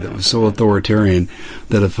society that was so authoritarian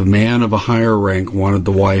that if a man of a higher rank wanted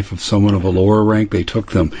the wife of someone of a lower rank, they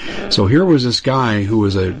took them. So here was this guy who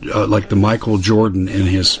was like the Michael Jordan in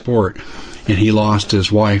his sport, and he lost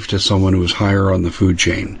his wife to someone who was higher on the food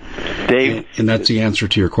chain. Dave, and that's the answer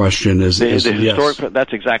to your question. Is yes.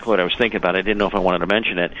 That's exactly what I was thinking about. I didn't know if I wanted to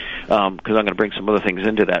mention it, because I'm going to bring some other things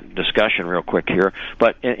into that discussion real quick here.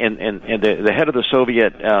 But the head of the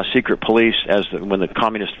Soviet secret police, when the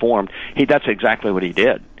communists formed, that's exactly what he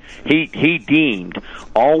did. He deemed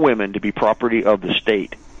all women to be property of the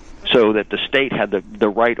state, so that the state had the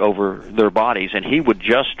right over their bodies. And he would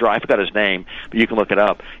just drive, I forgot his name, but you can look it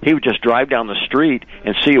up. He would just drive down the street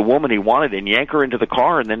and see a woman he wanted and yank her into the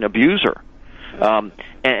car and then abuse her.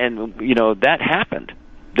 And you know, that happened.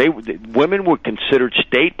 Women were considered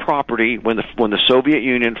state property when the Soviet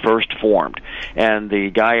Union first formed. And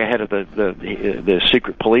the guy ahead of the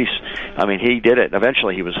secret police, I mean, he did it.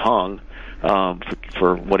 Eventually he was hung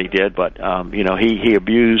for what he did, but you know, he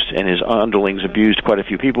abused, and his underlings abused quite a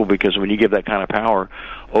few people, because when you give that kind of power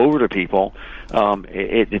over to people,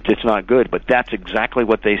 it's not good. But that's exactly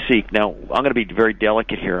what they seek. Now, I'm going to be very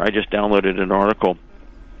delicate here. I just downloaded an article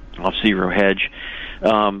off Zero Hedge,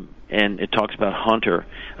 and it talks about Hunter.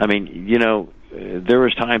 I mean, you know, there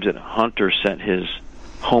was times that Hunter sent his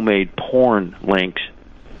homemade porn links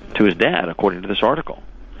to his dad, according to this article.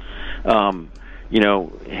 You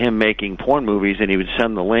know, him making porn movies, and he would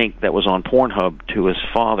send the link that was on Pornhub to his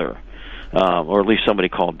father, or at least somebody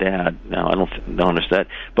called Dad. Now, I don't notice that,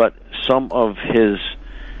 but some of his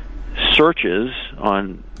searches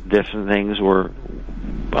on different things were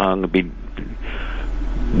going to be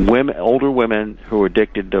older women who were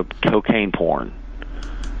addicted to cocaine porn,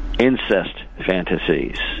 incest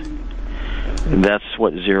fantasies. And that's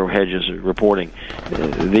what Zero Hedge is reporting.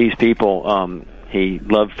 These people... He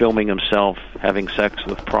loved filming himself having sex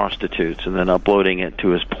with prostitutes and then uploading it to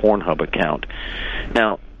his Pornhub account.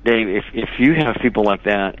 Now, Dave, if you have people like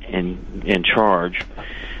that in charge,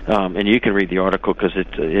 and you can read the article because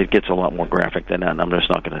it gets a lot more graphic than that, and I'm just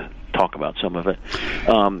not going to talk about some of it.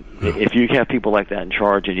 If you have people like that in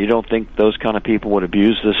charge, and you don't think those kind of people would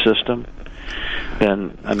abuse this system,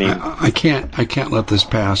 then I mean, I can't let this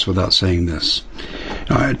pass without saying this.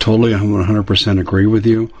 I totally 100% agree with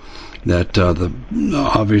you that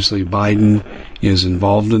obviously Biden is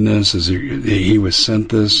involved in this, as he was sent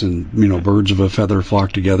this, and you know, birds of a feather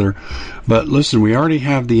flock together. But listen, we already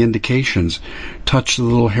have the indications. Touch the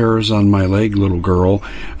little hairs on my leg, little girl.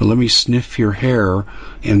 Let me sniff your hair.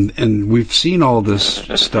 And we've seen all this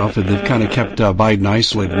stuff, and they've kind of kept Biden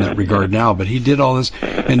isolated in that regard now. But he did all this,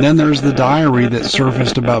 and then there's the diary that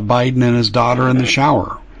surfaced about Biden and his daughter in the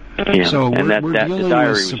shower. Yeah, so and we're dealing the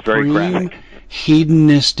diary with was very graphic.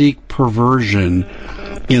 Hedonistic perversion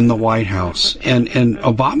in the White House. And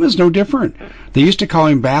Obama's no different. They used to call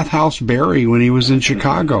him Bathhouse Barry when he was in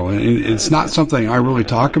Chicago. And it's not something I really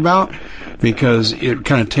talk about because it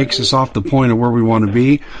kind of takes us off the point of where we want to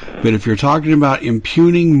be. But if you're talking about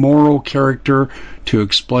impugning moral character to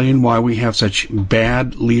explain why we have such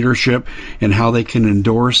bad leadership and how they can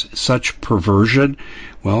endorse such perversion,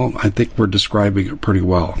 well, I think we're describing it pretty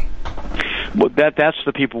well. Well, that's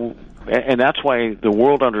the people, and that's why the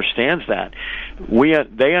world understands that.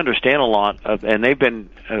 They understand a lot of, and they've been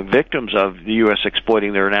victims of the U.S.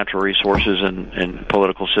 exploiting their natural resources and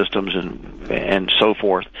political systems and so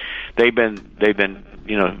forth. They've been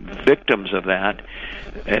victims of that,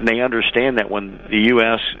 and they understand that when the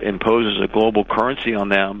U.S. imposes a global currency on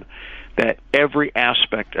them, that every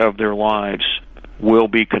aspect of their lives will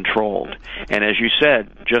be controlled. And as you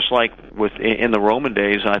said, just like in the Roman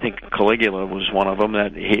days, I think Caligula was one of them,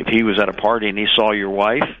 that if he was at a party and he saw your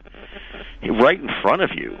wife right in front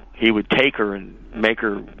of you, he would take her and make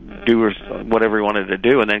her do whatever he wanted to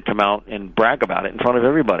do, and then come out and brag about it in front of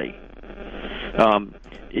everybody.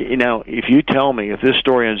 If you tell me if this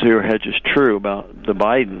story on Zero Hedge is true about the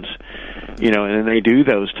Bidens, and they do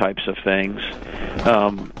those types of things,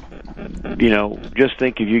 just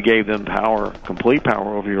think if you gave them power, complete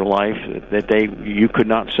power over your life, that you could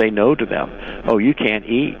not say no to them. Oh, you can't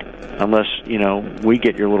eat unless, we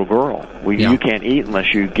get your little girl. You can't eat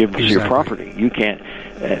unless you give us your property. You can't.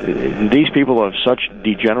 These people have such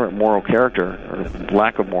degenerate moral character, or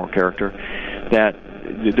lack of moral character, that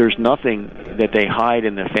there's nothing that they hide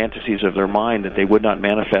in the fantasies of their mind that they would not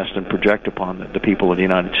manifest and project upon the people of the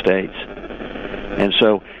United States. And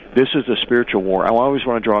so this is a spiritual war. I always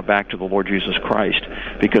want to draw it back to the Lord Jesus Christ,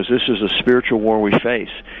 because this is a spiritual war we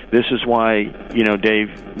face. This is why,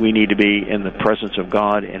 Dave, we need to be in the presence of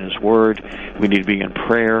God and His Word. We need to be in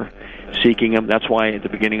prayer, seeking Him. That's why at the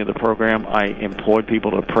beginning of the program I implored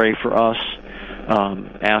people to pray for us,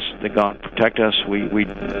 ask that God protect us. We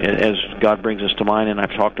as God brings us to mind, and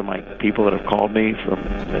I've talked to my people that have called me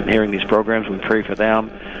from hearing these programs, we pray for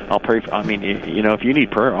them. I'll pray for, if you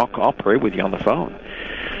need prayer, I'll pray with you on the phone.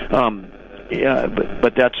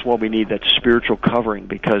 But that's what we need, that spiritual covering,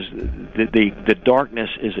 because the darkness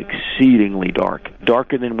is exceedingly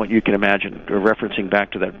darker than what you can imagine. Referencing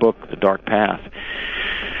back to that book, The Dark Path.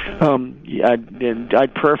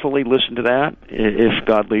 I'd prayerfully listen to that if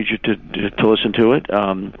God leads you to listen to it.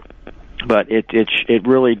 But it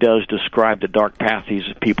really does describe the dark path these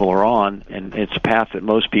people are on, and it's a path that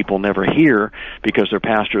most people never hear because their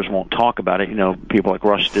pastors won't talk about it. People like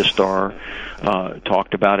Russ Distar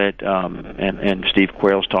talked about it, and Steve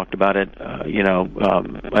Quayle's talked about it.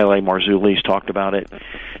 L.A. Marzulli's talked about it.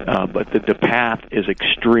 But the path is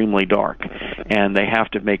extremely dark, and they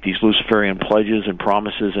have to make these Luciferian pledges and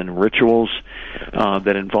promises and rituals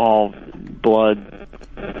that involve blood,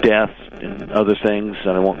 death, and other things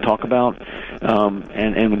that I won't talk about.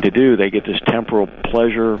 And when they do, they get this temporal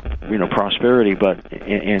pleasure, prosperity. But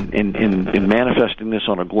in manifesting this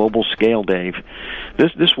on a global scale, Dave,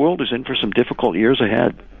 this world is in for some difficult years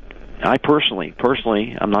ahead. I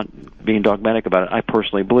personally, I'm not being dogmatic about it. I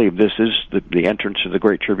personally believe this is the entrance to the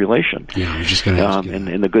Great Tribulation. Yeah, I was just going to ask you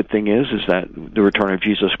that. And the good thing is that the return of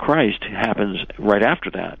Jesus Christ happens right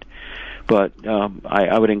after that. But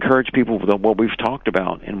I would encourage people with what we've talked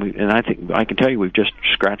about, and I think I can tell you we've just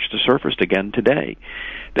scratched the surface again today,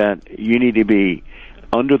 that you need to be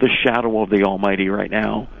under the shadow of the Almighty right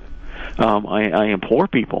now. I implore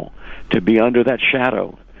people to be under that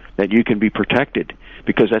shadow, that you can be protected,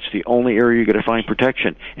 because that's the only area you're going to find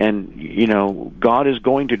protection. And, God is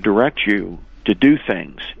going to direct you to do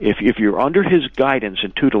things. If you're under His guidance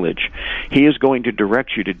and tutelage, He is going to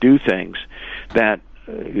direct you to do things that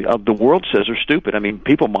the world says are stupid. I mean,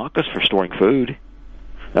 people mock us for storing food.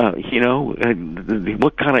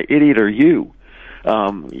 What kind of idiot are you?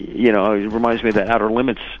 It reminds me of that Outer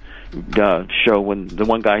Limits show, when the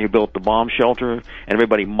one guy who built the bomb shelter and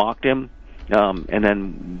everybody mocked him. And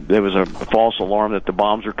then there was a false alarm that the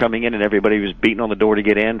bombs were coming in, and everybody was beating on the door to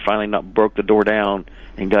get in. Finally, broke the door down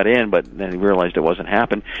and got in, but then he realized it wasn't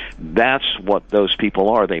happening. That's what those people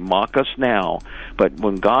are. They mock us now, but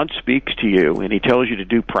when God speaks to you and He tells you to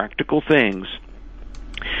do practical things,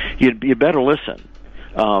 you better listen.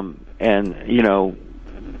 I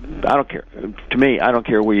don't care. To me, I don't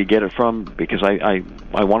care where you get it from, because I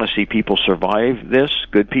want to see people survive this.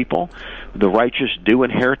 Good people, the righteous do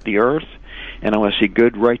inherit the earth. And I want to see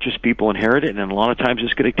good, righteous people inherit it. And a lot of times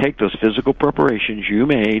it's going to take those physical preparations you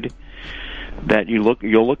made that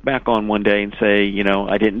you'll look back on one day and say,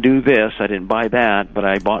 I didn't do this, I didn't buy that, but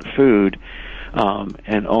I bought food.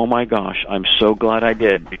 And oh my gosh, I'm so glad I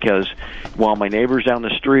did, because while my neighbors down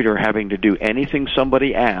the street are having to do anything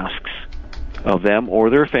somebody asks of them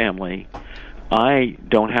or their family, I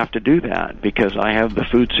don't have to do that, because I have the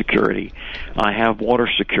food security. I have water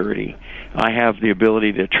security. I have the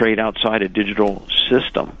ability to trade outside a digital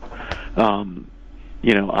system.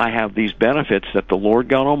 I have these benefits that the Lord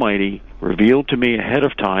God Almighty revealed to me ahead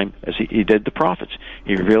of time, as He did the prophets.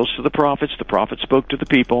 He reveals to the prophets spoke to the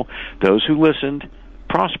people. Those who listened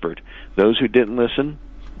prospered. Those who didn't listen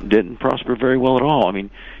didn't prosper very well at all. I mean,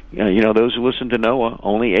 those who listened to Noah,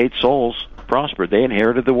 only 8 souls prospered. They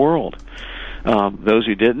inherited the world. Those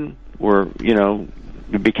who didn't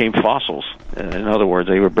became fossils. In other words,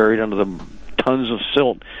 they were buried under the tons of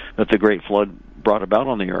silt that the great flood brought about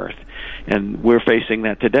on the earth. And we're facing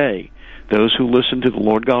that today. Those who listen to the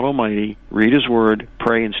Lord God Almighty, read His Word,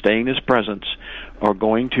 pray, and stay in His presence are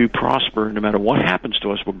going to prosper. No matter what happens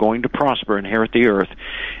to us, we're going to prosper, inherit the earth.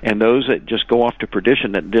 And those that just go off to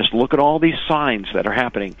perdition, that just look at all these signs that are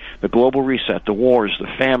happening, the global reset, the wars, the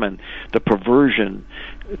famine, the perversion,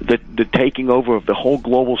 the taking over of the whole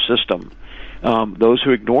global system, those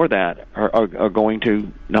who ignore that are going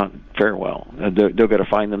to not fare well. They're going to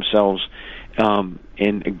find themselves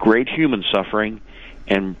in great human suffering,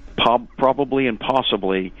 and probably and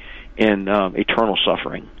possibly in eternal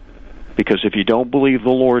suffering. Because if you don't believe the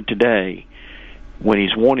Lord today, when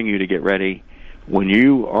He's warning you to get ready, when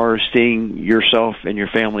you are seeing yourself and your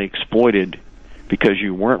family exploited because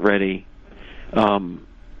you weren't ready, there's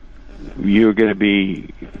going to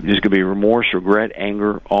be remorse, regret,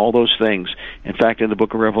 anger, all those things. In fact, in the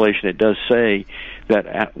book of Revelation, it does say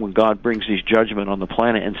that when God brings His judgment on the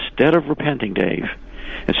planet, instead of repenting, Dave,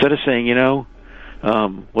 instead of saying,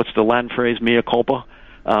 what's the Latin phrase, mea culpa,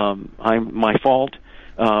 I'm my fault,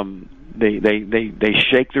 they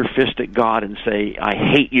shake their fist at God and say, I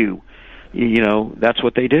hate you. That's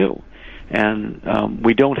what they do. And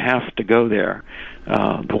we don't have to go there.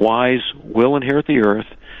 The wise will inherit the earth.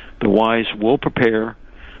 The wise will prepare.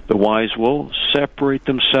 The wise will separate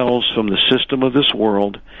themselves from the system of this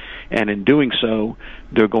world. And in doing so,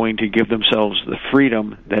 they're going to give themselves the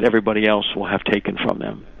freedom that everybody else will have taken from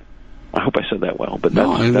them. I hope I said that well, but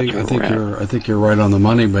I think you're right on the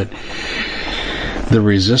money. But the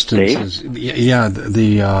resistance is,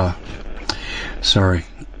 sorry.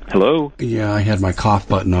 Hello. Yeah, I had my cough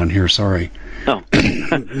button on here. Sorry. Oh.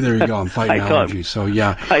 There you go. I'm fighting allergies. So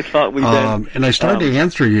yeah. I thought we did. And I started to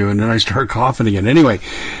answer you, and then I started coughing again. Anyway,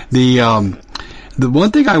 the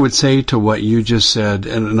one thing I would say to what you just said,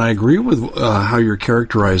 and I agree with how you're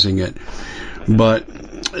characterizing it, but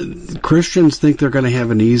Christians think they're going to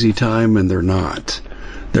have an easy time, and they're not.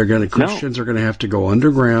 Christians are going to have to go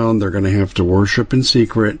underground. They're going to have to worship in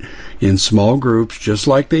secret in small groups, just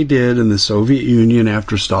like they did in the Soviet Union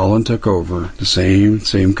after Stalin took over. The same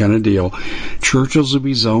kind of deal. Churches will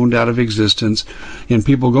be zoned out of existence, and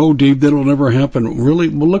people go, Dave, that'll never happen. Really?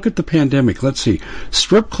 Well, look at the pandemic. Let's see.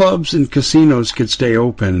 Strip clubs and casinos could stay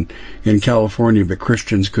open in California, but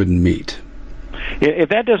Christians couldn't meet. If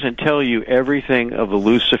that doesn't tell you everything of the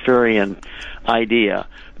Luciferian idea,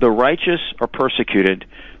 the righteous are persecuted,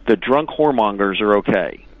 the drunk whoremongers are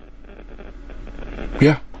okay.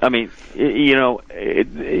 Yeah. I mean,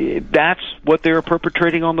 that's what they're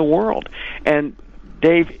perpetrating on the world. And,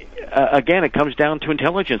 Dave, again, it comes down to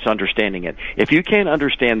intelligence, understanding it. If you can't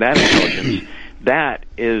understand that intelligence, that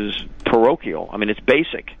is parochial. I mean, it's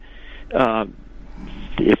basic.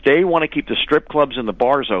 If they want to keep the strip clubs and the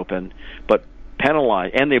bars open, but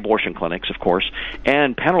penalize, and the abortion clinics, of course,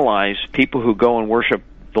 and penalize people who go and worship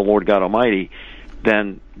the Lord God Almighty,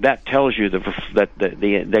 then that tells you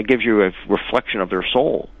that gives you a reflection of their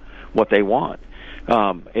soul, what they want.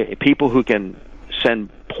 People who can send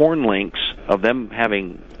porn links of them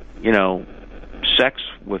having, sex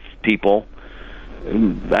with people.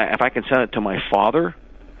 If I can send it to my father,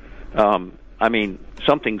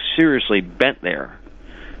 something seriously bent there.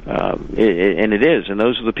 And it is, and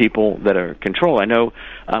those are the people that are controlled. I know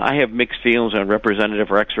I have mixed feelings on Representative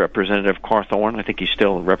or ex-Representative Carthorne. I think he's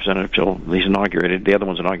still a representative till he's inaugurated. The other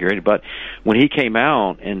one's inaugurated. But when he came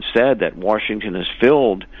out and said that Washington is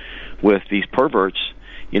filled with these perverts,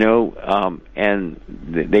 and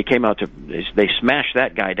they came out they smashed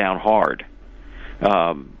that guy down hard.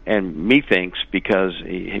 And methinks, because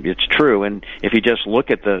it's true, and if you just look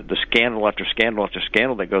at the scandal after scandal after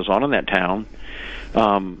scandal that goes on in that town,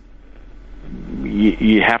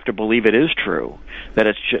 you have to believe it is true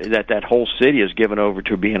that that whole city is given over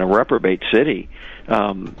to being a reprobate city.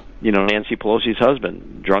 Nancy Pelosi's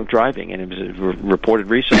husband, drunk driving, and it was reported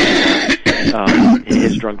recently that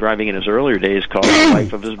his drunk driving in his earlier days caused the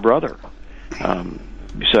life of his brother.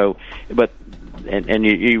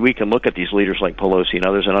 We can look at these leaders like Pelosi and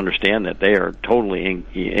others and understand that they are totally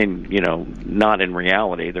not in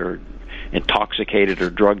reality. They're intoxicated or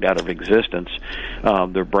drugged out of existence.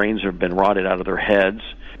 Their brains have been rotted out of their heads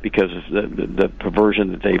because of the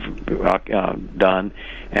perversion that they've done.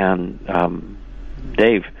 And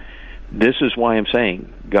Dave, this is why I'm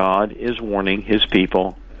saying God is warning His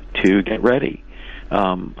people to get ready.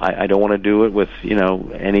 I don't want to do it with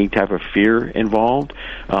any type of fear involved.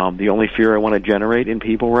 The only fear I want to generate in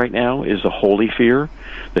people right now is the holy fear,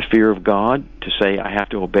 the fear of God, to say I have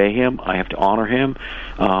to obey Him, I have to honor Him,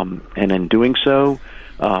 and in doing so,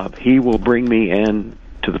 He will bring me in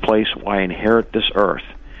to the place where I inherit this earth.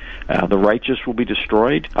 The righteous will be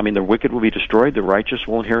destroyed. The wicked will be destroyed. The righteous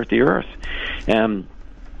will inherit the earth, and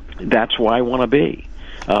that's where I want to be.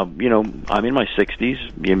 I'm in my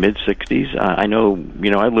 60s, mid-60s. I know,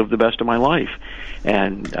 I lived the best of my life.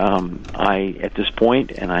 And at this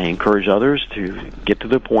point, and I encourage others to get to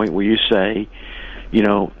the point where you say,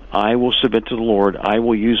 I will submit to the Lord. I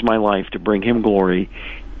will use my life to bring Him glory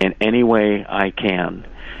in any way I can.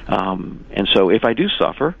 And so if I do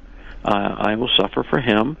suffer, I will suffer for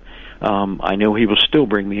him. I know he will still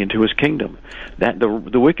bring me into his kingdom. That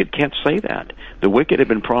the wicked can't say that. The wicked have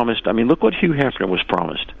been promised. I mean, look what Hugh Hefner was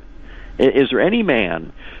promised. Is there any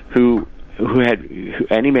man who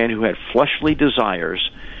had fleshly desires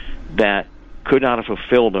that could not have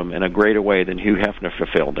fulfilled them in a greater way than Hugh Hefner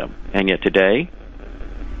fulfilled them? And yet today,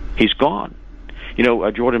 he's gone. You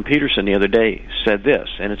know, Jordan Peterson the other day said this,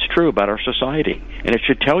 and it's true about our society, and it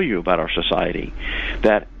should tell you about our society,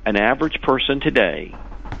 that an average person today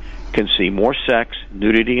can see more sex,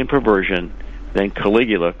 nudity, and perversion than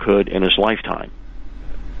Caligula could in his lifetime.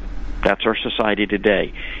 That's our society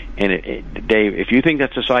today. And Dave, if you think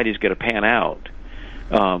that society is going to pan out,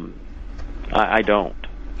 I don't.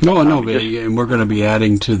 No, and we're going to be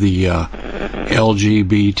adding to the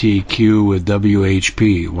LGBTQ with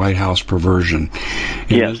WHP, White House perversion. And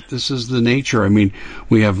yes. This is the nature. I mean,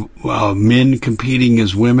 we have men competing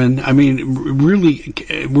as women. I mean, really,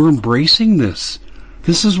 we're embracing this.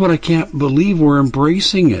 This is what I can't believe. We're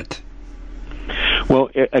embracing it.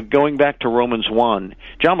 Well, going back to Romans 1,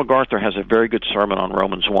 John MacArthur has a very good sermon on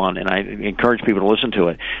Romans 1, and I encourage people to listen to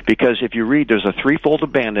it, because if you read, there's a threefold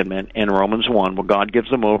abandonment in Romans 1, where God gives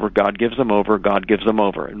them over, God gives them over, God gives them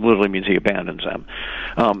over. It literally means he abandons them.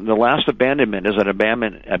 The last abandonment is an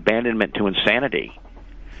abandonment to insanity,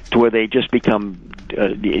 to where they just become,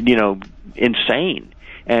 insane.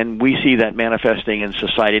 And we see that manifesting in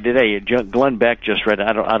society today. Glenn Beck just read,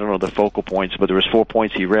 I don't know the focal points, but there was 4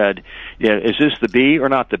 points he read. Yeah, is this the B or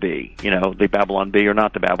not the B? You know, the Babylon B or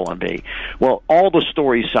not the Babylon B? Well, all the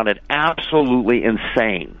stories sounded absolutely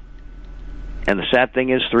insane. And the sad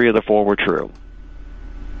thing is, 3 of the 4 were true.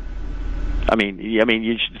 I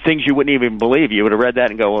mean, things you wouldn't even believe. You would have read that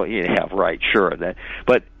and go, well, yeah, right, sure.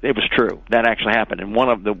 But it was true. That actually happened. And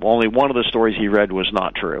only one of the stories he read was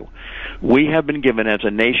not true. We have been given as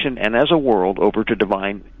a nation and as a world over to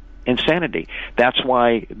divine insanity. That's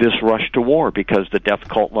why this rush to war, because the death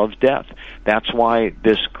cult loves death. That's why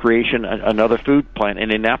this creation, another food plant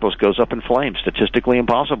in Indianapolis, goes up in flames. Statistically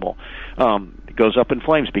impossible. It goes up in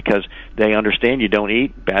flames because they understand you don't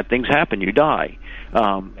eat, bad things happen, you die.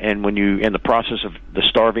 And when you, in the process of the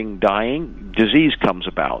starving dying, disease comes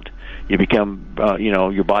about. You become,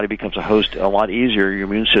 your body becomes a host a lot easier. Your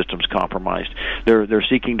immune system's compromised. They're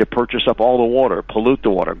seeking to purchase up all the water, pollute the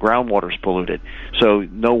water. Groundwater's polluted, so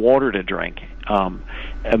no water to drink.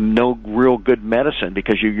 And no real good medicine,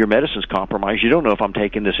 because your medicine's compromised. You don't know if I'm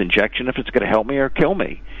taking this injection, if it's going to help me or kill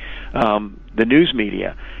me. The news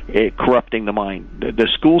media, corrupting the mind. The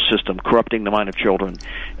school system corrupting the mind of children.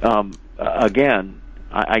 Again,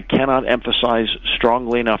 I cannot emphasize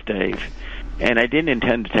strongly enough, Dave, and I didn't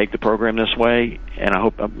intend to take the program this way, and I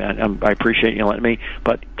hope I appreciate you letting me,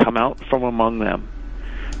 but come out from among them.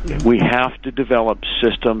 We have to develop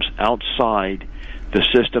systems outside the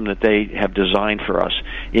system that they have designed for us.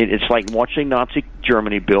 It's like watching Nazi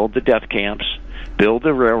Germany build the death camps, build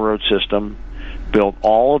the railroad system, build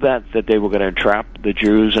all of that they were going to entrap the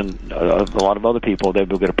Jews and a lot of other people. They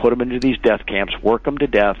were going to put them into these death camps, work them to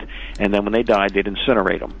death, and then when they died, they'd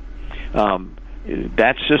incinerate them.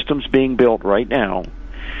 That system's being built right now.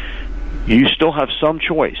 You still have some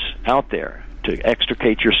choice out there to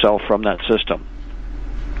extricate yourself from that system.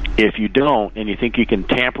 If you don't, and you think you can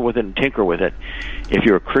tamper with it and tinker with it, if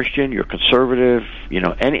you're a Christian, you're conservative,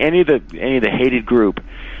 any of the hated group,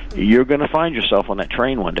 you're going to find yourself on that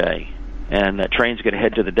train one day. And that train's going to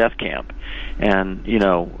head to the death camp. And,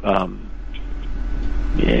 you're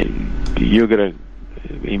going to,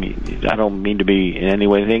 I don't mean to be in any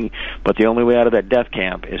way thing, but the only way out of that death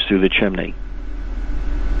camp is through the chimney.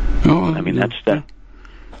 Oh, that's that.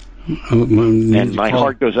 And my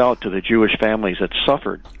heart goes out to the Jewish families that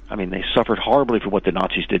suffered. I mean, they suffered horribly for what the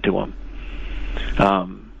Nazis did to them.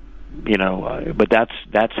 But that's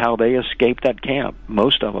how they escaped that camp.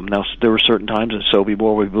 Most of them. Now, there were certain times in Soviet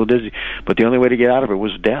War where people did, but the only way to get out of it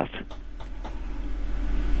was death.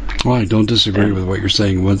 Well, I don't disagree with what you're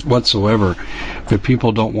saying whatsoever. But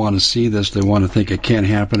people don't want to see this. They want to think it can't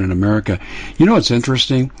happen in America. You know what's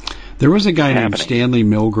interesting? There was a guy named Stanley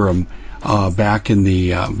Milgram back in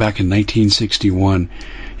 1961.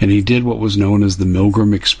 And he did what was known as the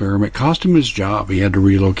Milgram experiment. Cost him his job. He had to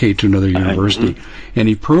relocate to another university. And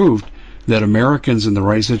he proved that Americans in the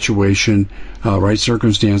right situation, right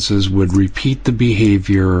circumstances, would repeat the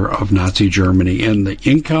behavior of Nazi Germany. And the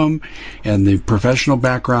income and the professional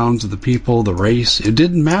backgrounds of the people, the race, it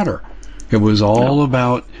didn't matter. It was all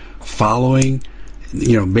about following,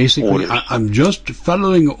 basically, I'm just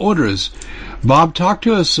following orders. Bob, talk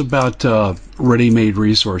to us about ready-made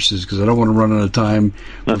resources, because I don't want to run out of time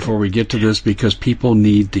before we get to this, because people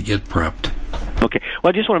need to get prepped. Okay. Well,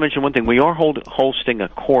 I just want to mention one thing. We are hosting a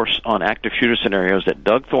course on active shooter scenarios that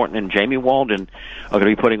Doug Thornton and Jamie Walden are going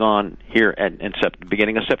to be putting on here at the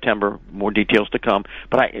beginning of September. More details to come.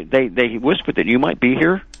 But they whispered that you might be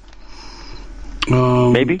here.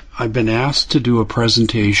 Maybe? I've been asked to do a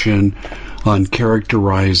presentation on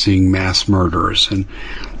characterizing mass murders, and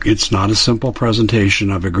it's not a simple presentation.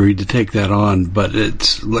 I've agreed to take that on, but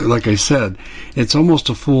it's, like I said, it's almost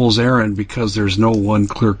a fool's errand because there's no one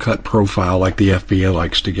clear-cut profile like the FBI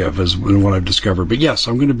likes to give, is what I've discovered. But yes,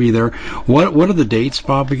 I'm going to be there. What are the dates,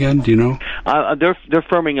 Bob, again? Do you know? They're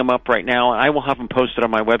firming them up right now. I will have them posted on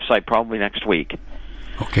my website probably next week.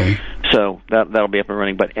 Okay. So that'll be up and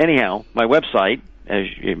running. But anyhow, my website, as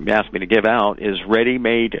you asked me to give out, is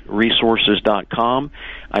readymaderesources.com.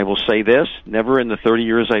 I will say this, never in the 30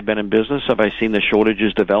 years I've been in business have I seen the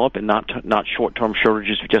shortages develop, and not short-term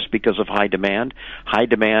shortages just because of high demand. High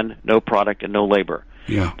demand, no product, and no labor.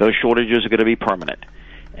 Yeah. Those shortages are going to be permanent.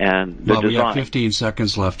 And the we have 15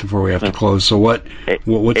 seconds left before we have to close. So what's the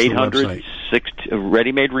website?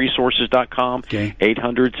 readymaderesources.com, okay.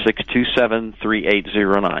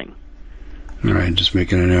 800-627-3809. All right, just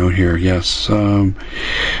making a note here. Yes,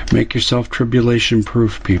 make yourself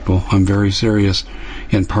tribulation-proof, people. I'm very serious,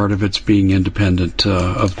 and part of it's being independent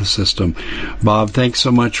of the system. Bob, thanks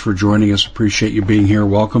so much for joining us. Appreciate you being here.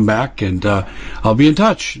 Welcome back, and I'll be in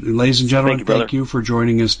touch. Ladies and gentlemen, thank you for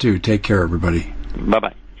joining us, too. Take care, everybody.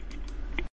 Bye-bye.